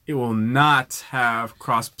it will not have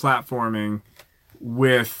cross-platforming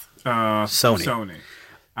with Sony.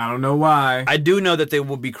 I don't know why. I do know that they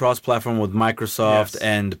will be cross-platform with Microsoft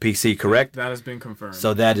and PC, correct? That has been confirmed.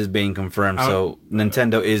 So that is being confirmed. So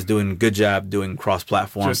Nintendo is doing a good job doing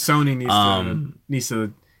cross-platform. Just Sony needs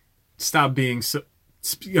to stop being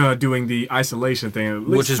doing the isolation thing.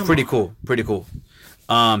 Which is pretty cool. Pretty cool.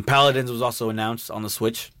 Paladins was also announced on the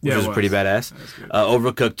Switch, which is pretty badass.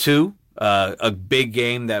 Overcooked 2, a big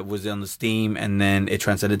game that was on the Steam, and then it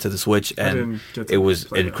transcended to the Switch, and it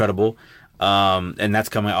was incredible. And that's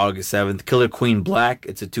coming August 7th. Killer Queen Black,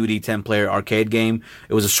 it's a 2D 10-player arcade game.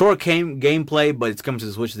 It was a short gameplay, but it's coming to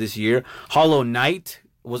the Switch this year. Hollow Knight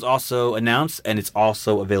was also announced, and it's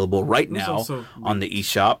also available right now on the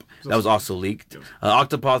eShop. That was also leaked.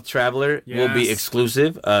 Octopath Traveler will be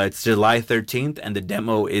exclusive. It's July 13th, and the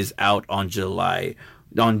demo is out on June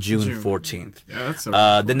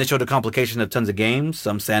 14th. Then they showed a complication of tons of games.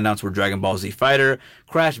 Some standouts were Dragon Ball Z Fighter,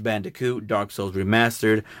 Crash Bandicoot, Dark Souls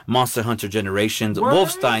Remastered, Monster Hunter Generations,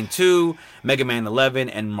 Wolfenstein 2, Mega Man 11,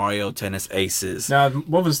 and Mario Tennis Aces. Now,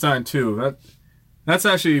 Wolfenstein 2, That's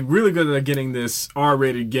actually really good that they're getting this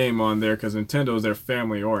R-rated game on there because Nintendo is their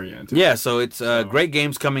family-oriented. Yeah, so it's great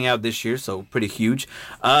games coming out this year, so pretty huge.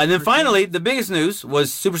 And then finally, the biggest news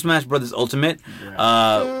was Super Smash Bros. Ultimate.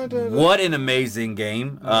 What an amazing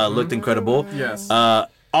game. Looked incredible. Yes.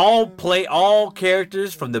 All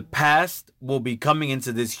characters from the past will be coming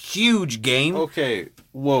into this huge game. Okay.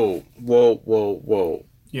 Whoa.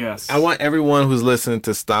 Yes. I want everyone who's listening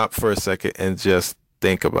to stop for a second and just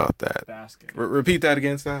think about that. Repeat that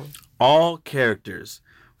again, Sal. All characters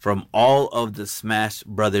from all of the Smash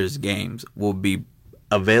Brothers games will be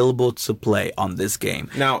available to play on this game.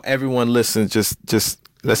 Now, everyone listen, just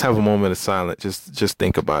let's have a moment of silence. Just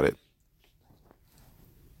think about it.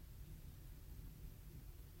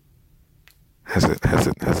 Has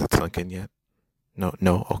it sunk in yet?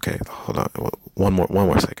 No. Okay, hold on. One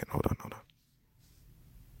more second. Hold on.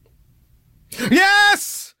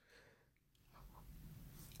 Yes!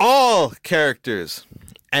 All characters.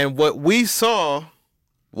 And what we saw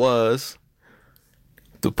was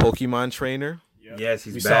the Pokemon trainer. Yes,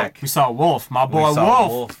 he's back. We saw Wolf. My boy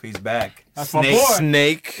Wolf. He's back. That's my boy.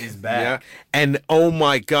 Snake is back. Yeah. And oh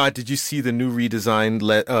my God, did you see the new redesigned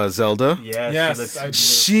Zelda? Yes.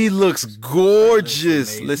 She looks gorgeous.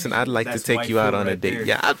 amazing. Listen, I'd like That's to take you out waifu on a right date. there.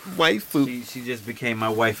 Yeah, waifu. She just became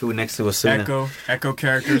my waifu next to Asuna. Echo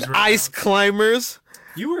characters. Ice climbers.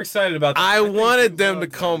 You were excited about that. I think wanted you them to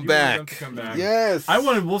loved come You wanted back. them to come back. Yes. I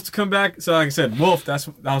wanted Wolf to come back. So like I said, Wolf, that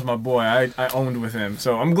was my boy. I owned with him.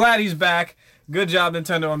 So I'm glad he's back. Good job,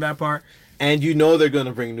 Nintendo, on that part. And you know they're going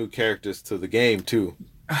to bring new characters to the game, too.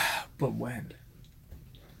 But when?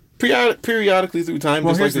 Periodically through time,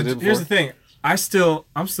 Well, just like they did before. here's the thing. I'm still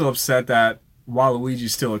upset that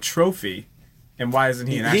Waluigi's still a trophy, and why isn't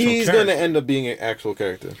he an actual He's character? going to end up being an actual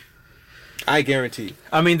character. I guarantee.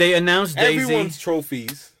 I mean, they announced Daisy. Everyone's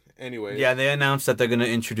trophies, anyway. Yeah, they announced that they're going to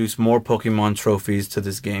introduce more Pokemon trophies to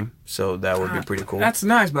this game, so that would be pretty cool. That's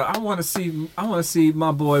nice, but I want to see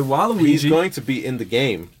my boy Waluigi. He's going to be in the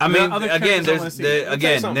game. I mean, other again, characters I wanna see.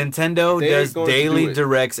 Nintendo They're does going to daily do it.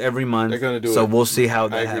 directs every month. They're going to do so it. we'll see how I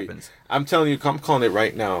that agree. happens. I'm telling you, I'm calling it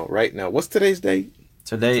right now. What's today's date?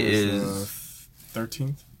 Today is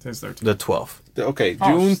 13th. Today's 13th. the 12th. Okay,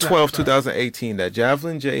 Oh, June snap, 12th, sorry. 2018, that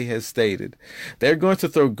Javelin J has stated they're going to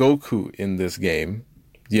throw Goku in this game.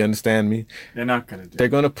 Do you understand me? They're not gonna do. They're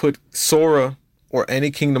going to put Sora or any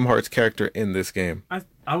Kingdom Hearts character in this game. I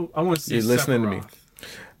want to see. You're listening to me. Sephiroth.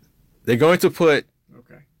 They're going to put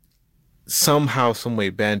Okay. somehow, some way,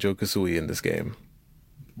 Banjo-Kazooie in this game.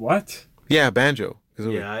 What? Yeah,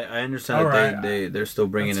 Banjo-Kazooie. Yeah, I understand All that right. they're still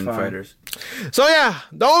bringing That's in fine. fighters. So yeah,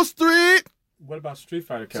 those three. What about Street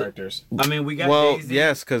Fighter characters? I mean, we got Well, Daisy.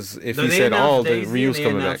 yes, because if No, he they said announced all, then Daisy, Ryu's they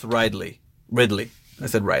coming back. announced Ridley. I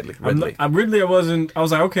said Ridley. I'm Ridley. I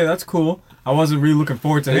was like, okay, that's cool. I wasn't really looking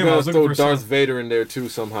forward to They're him. I going was to looking throw for Darth Vader in there too,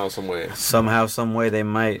 somehow, some way. Somehow, some way, they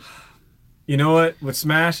might. You know what? With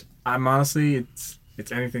Smash, I'm honestly,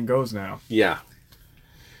 it's anything goes now. Yeah.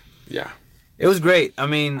 It was great. I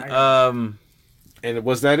mean, And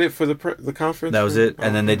was that it for the conference? that was it.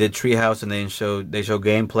 And then they did Treehouse, and they showed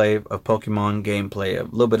gameplay of Pokemon, gameplay of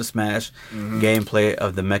a little bit of Smash, gameplay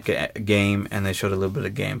of the Mecha game, and they showed a little bit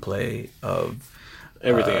of gameplay of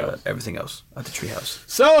everything else at the Treehouse.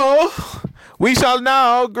 So, we shall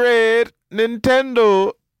now grade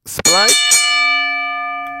Nintendo Sprite.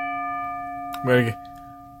 I'm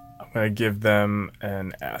gonna give them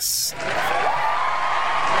an S.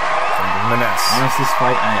 An S. Honestly, this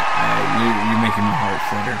fight, you're making my heart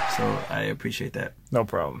flutter, so I appreciate that. No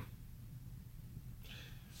problem.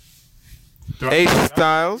 H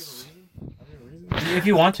Styles. If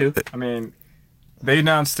you want to. I mean, they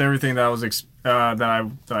announced everything that I was that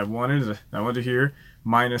I wanted to hear,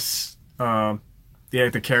 minus the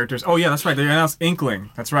characters. Oh yeah, that's right. They announced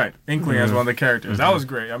Inkling. That's right, Inkling as one of the characters. That was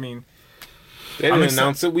great. I mean, They didn't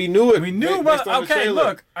announce it. We knew it. we knew, based but on the okay. trailer.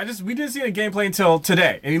 Look, we didn't see the gameplay until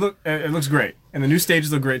today, and it looks great, and the new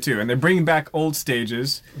stages look great too, and they're bringing back old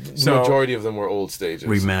stages. So Majority of them were old stages.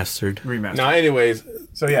 Remastered. remaster. Now, anyways,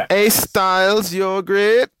 So yeah, H Styles, your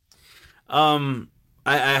grade.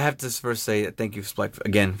 I have to first say thank you, Spike,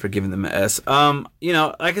 again for giving them an S. You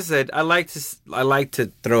know, like I said, I like to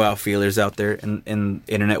throw out feelers out there in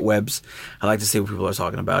internet webs. I like to see what people are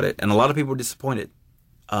talking about it, and a lot of people were disappointed.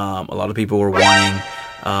 A lot of people were wanting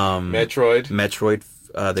Metroid.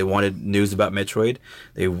 They wanted news about Metroid.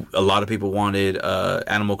 A lot of people wanted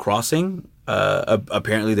Animal Crossing.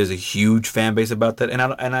 Apparently, there's a huge fan base about that, and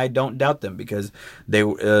I don't doubt them because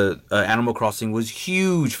Animal Crossing was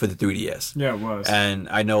huge for the 3DS. Yeah, it was. And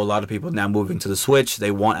I know a lot of people now moving to the Switch.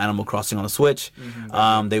 They want Animal Crossing on the Switch.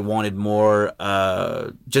 They wanted more.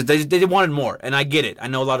 They wanted more, and I get it. I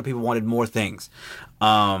know a lot of people wanted more things.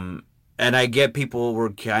 And I get people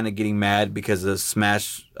were kind of getting mad because the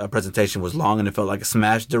Smash presentation was long and it felt like a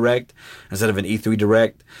Smash Direct instead of an E3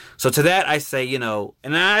 Direct. So to that I say, and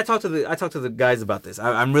I talked to the guys about this.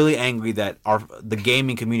 I'm really angry that the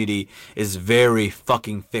gaming community is very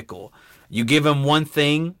fucking fickle. You give them one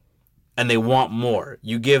thing and they want more.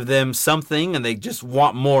 You give them something and they just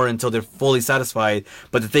want more until they're fully satisfied.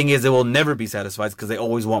 But the thing is, they will never be satisfied because they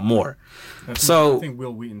always want more. I think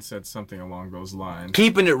Will Wheaton said something along those lines.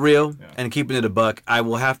 Keeping it real and keeping it a buck, I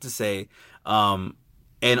will have to say,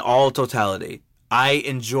 in all totality, I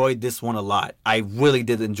enjoyed this one a lot. I really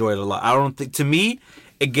did enjoy it a lot. I don't think, to me,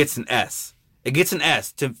 it gets an S. It gets an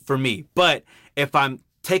S for me. But if I'm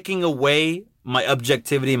taking away my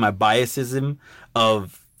objectivity, my biasism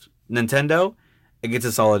of Nintendo, it gets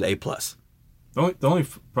a solid A+. The only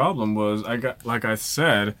problem was, like I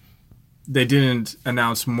said, they didn't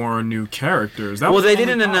announce more new characters. They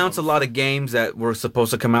didn't announce a lot of games that were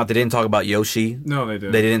supposed to come out. They didn't talk about Yoshi. No, they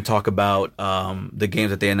didn't. They didn't talk about the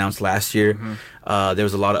games that they announced last year. There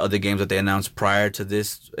was a lot of other games that they announced prior to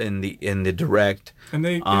this in the Direct.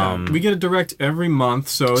 And we get a Direct every month,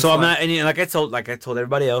 so I'm not. And like I told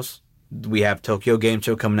everybody else, we have Tokyo Game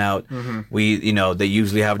Show coming out. We, they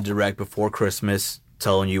usually have a Direct before Christmas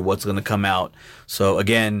telling you what's going to come out. So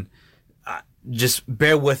again, just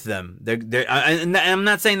bear with them. And I'm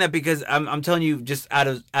not saying that because I'm telling you, just out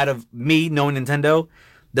of me knowing Nintendo,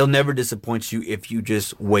 they'll never disappoint you if you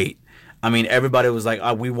just wait. I mean, everybody was like,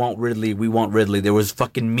 "Oh, we want Ridley. We want Ridley." There was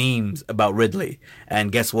fucking memes about Ridley,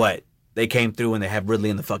 and guess what? They came through and they have Ridley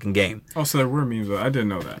in the fucking game. Oh, so there were memes. I didn't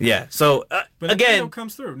know that. Yeah. So but again, Nintendo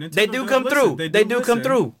comes through. They do come through. They do come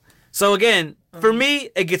through. So again, for me,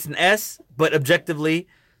 it gets an S. But objectively,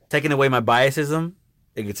 taking away my biasism,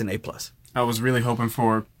 it gets an A+. I was really hoping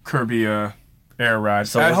for Kirby Air Ride.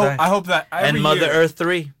 So I hope that every and Mother year. Earth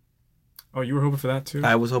 3. Oh, you were hoping for that too?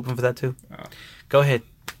 I was hoping for that too. Go ahead.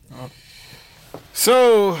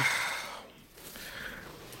 So,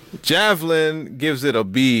 Javelin gives it a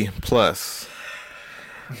B+.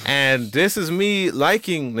 And this is me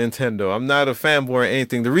liking Nintendo. I'm not a fanboy or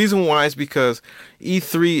anything. The reason why is because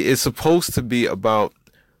E3 is supposed to be about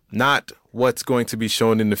not what's going to be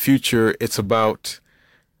shown in the future. It's about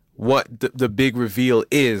what the big reveal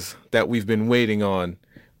is that we've been waiting on,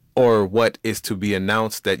 or what is to be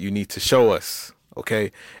announced that you need to show us.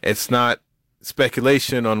 Okay? It's not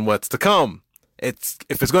speculation on what's to come. If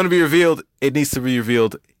it's going to be revealed, it needs to be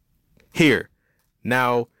revealed here,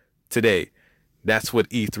 now, today. That's what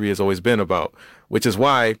E3 has always been about, which is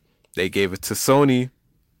why they gave it to Sony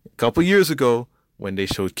a couple years ago when they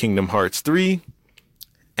showed Kingdom Hearts 3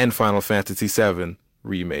 and Final Fantasy VII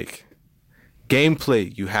Remake.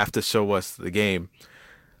 Gameplay, you have to show us the game.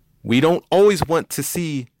 We don't always want to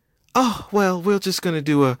see, oh, well, we're just going to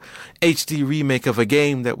do a HD remake of a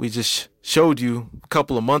game that we just showed you a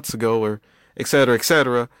couple of months ago, or et cetera, et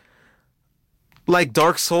cetera. Like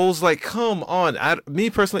Dark Souls, like, come on. Me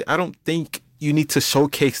personally, I don't think you need to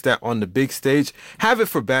showcase that on the big stage. Have it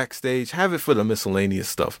for backstage. Have it for the miscellaneous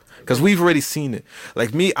stuff. Because we've already seen it.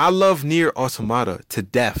 Like me, I love Nier Automata to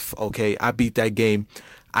death, okay? I beat that game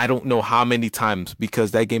I don't know how many times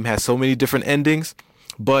because that game has so many different endings.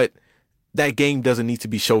 But that game doesn't need to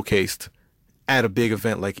be showcased at a big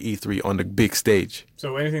event like E3 on the big stage.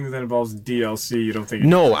 So anything that involves DLC, you don't think?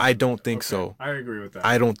 No, I don't think so. I agree with that.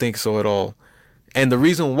 I don't think so at all. And the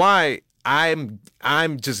reason why I'm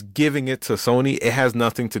just giving it to Sony, it has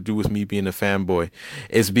nothing to do with me being a fanboy,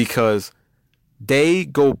 is because they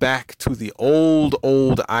go back to the old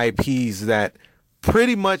IPs that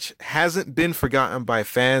pretty much hasn't been forgotten by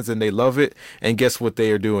fans, and they love it. And guess what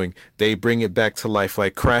they are doing? They bring it back to life,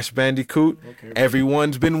 like Crash Bandicoot. Okay.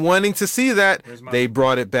 Everyone's been wanting to see that. They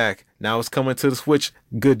brought it back. Now it's coming to the Switch.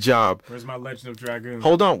 Good job. Where's my Legend of Dragoon?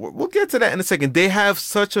 Hold on, we'll get to that in a second. They have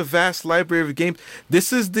such a vast library of games.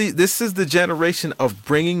 This is the generation of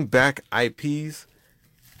bringing back IPs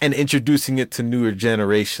and introducing it to newer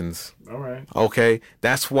generations. All right. Okay,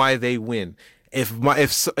 that's why they win. If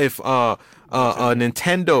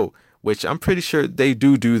Nintendo, which I'm pretty sure they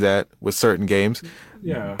do that with certain games.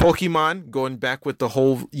 Yeah. Pokemon, going back with the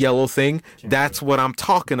whole yellow thing, that's what I'm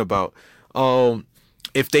talking about.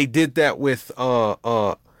 If they did that with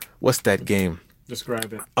what's that game?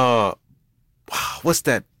 Describe it. What's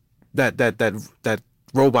that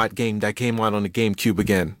robot game that came out on the GameCube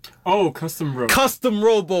again. Oh, Custom Robo. Custom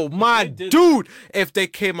Robo, my dude. If they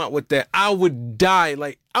came out with that, I would die.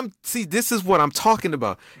 Like, this is what I'm talking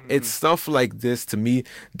about. It's stuff like this to me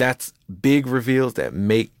that's big reveals that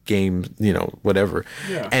make games, whatever.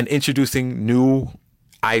 Yeah. And introducing new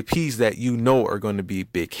IPs that are going to be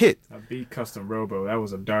big hit. I beat Custom Robo. That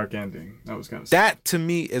was a dark ending. That was kind of that to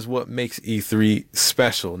me is what makes E3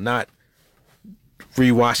 special, not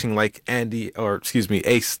rewatching like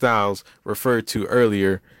Ace Styles referred to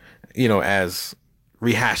earlier, as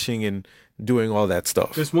rehashing and doing all that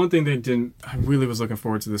stuff. There's one thing they didn't. I really was looking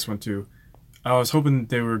forward to this one too. I was hoping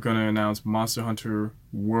they were going to announce Monster Hunter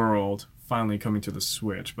World finally coming to the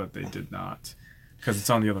Switch, but they did not because it's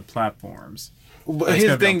on the other platforms. But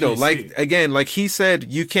here's the thing though, like he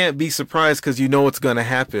said, you can't be surprised because you know it's going to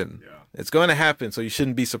happen. Yeah. It's going to happen, so you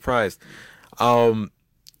shouldn't be surprised.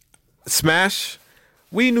 Smash,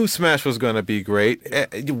 we knew Smash was going to be great.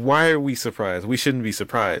 Why are we surprised? We shouldn't be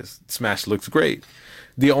surprised. Smash looks great.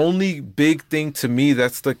 The only big thing to me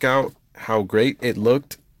that stuck out, how great it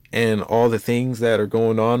looked and all the things that are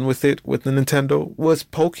going on with it with the Nintendo, was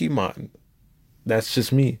Pokemon. That's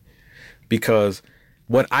just me. Because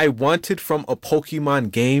what I wanted from a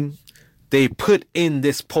Pokemon game, they put in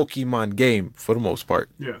this Pokemon game for the most part.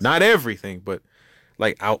 Yes. Not everything, but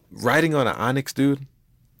like riding on an Onix, dude.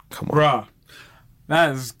 Come on. Bruh.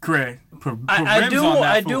 That is great. I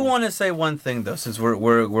do want to say one thing though, since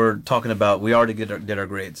we're talking about, we already did our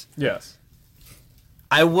grades. Yes.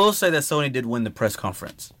 I will say that Sony did win the press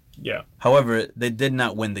conference. Yeah. However, they did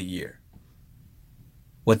not win the year.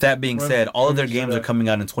 With that being said, all of their games are coming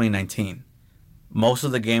out in 2019. Most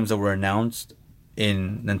of the games that were announced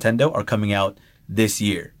in Nintendo are coming out this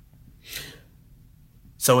year.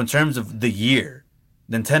 So in terms of the year,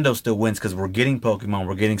 Nintendo still wins because we're getting Pokemon,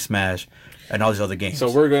 we're getting Smash, and all these other games.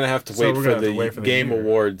 So we're gonna have to wait for the Game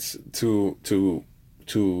Awards to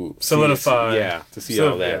solidify. To see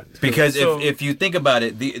all that. Because if you think about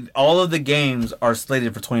it, all of the games are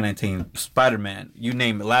slated for 2019. Spider-Man, you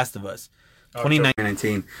name it, Last of Us,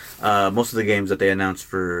 2019. Most of the games that they announced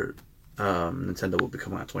for Nintendo will be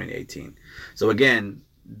coming out 2018. So again,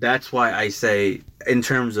 that's why I say, in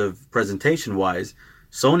terms of presentation-wise,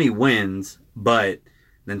 Sony wins, but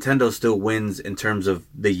Nintendo still wins in terms of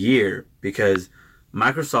the year because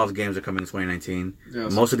Microsoft's games are coming in 2019.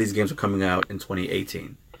 Yes. Most of these games are coming out in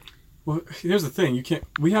 2018. Well, here's the thing: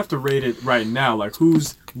 we have to rate it right now. Like, who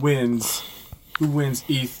wins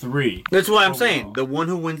E3? That's what I'm saying. The one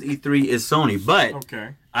who wins E3 is Sony. But okay.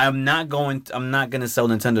 I'm not gonna sell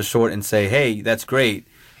Nintendo short and say, hey, that's great.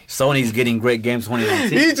 Sony's getting great games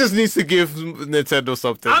 2019. He just needs to give Nintendo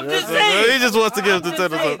something. I'm just saying. He just wants to give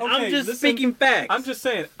Nintendo something. I'm just speaking facts. I'm just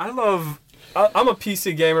saying. I'm a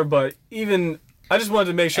PC gamer, but I just wanted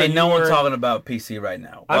to make sure. Ain't no one talking about PC right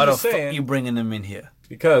now. Why the fuck you bringing them in here?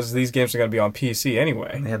 Because these games are going to be on PC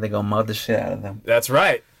anyway. Yeah, they gonna mud the shit out of them. That's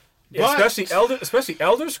right. Especially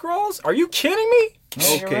Elder Scrolls. Are you kidding me?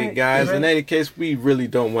 Okay, guys. In any case, we really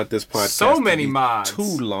don't want this podcast so many mods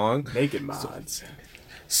too long. Naked mods.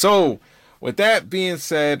 So, with that being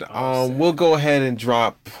said, we'll go ahead and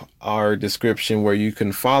drop our description where you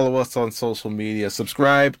can follow us on social media,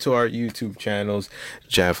 subscribe to our YouTube channels,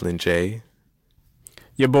 Javelin J,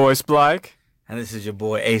 your boy Splike, and this is your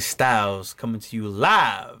boy Ace Styles coming to you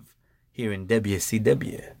live here in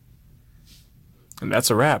WCW. And that's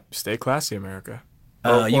a wrap. Stay classy, America.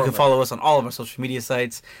 You can follow us on all of our social media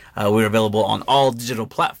sites. We're available on all digital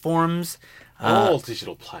platforms. All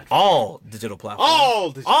digital platforms. All digital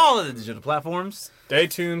platforms. All of the digital platforms. Stay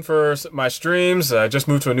tuned for my streams. I just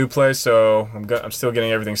moved to a new place, so I'm still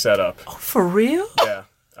getting everything set up. Oh, for real? Yeah.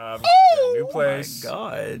 New place. Oh, my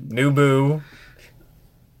God. New boo.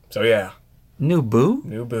 So, yeah. New boo?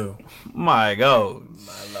 New boo. My God.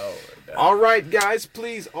 My Lord. All right, guys,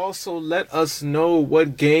 please also let us know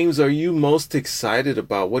what games are you most excited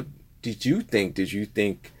about. What did you think? Did you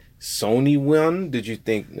think Sony won? Did you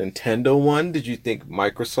think Nintendo won? Did you think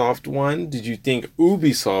Microsoft won? Did you think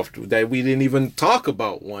Ubisoft, that we didn't even talk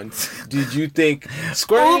about, won? Did you think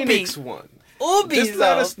Square Enix won? Ubisoft. Just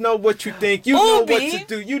let us know what you think. You know what to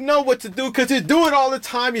do. You know what to do because you do it all the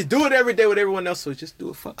time. You do it every day with everyone else. So just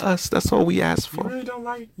do it for us. That's all we ask for. You really don't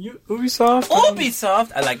like Ubisoft?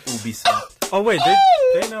 Ubisoft? I like Ubisoft. Oh, wait.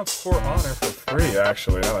 They announced For Honor for free,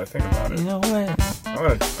 actually, now that I think about it. You know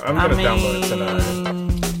what? I'm gonna download it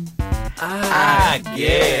tonight. I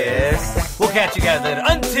guess. We'll catch you guys later.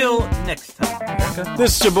 Until next time, America.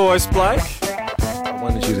 This is your boy, Splike. I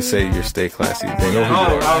wanted you to say your stay classy. They know who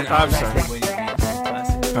you are. I'm sorry.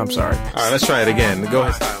 I'm sorry. All right, let's try it again. Go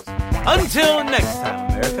ahead, Styles. Until next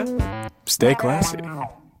time, America. Stay classy.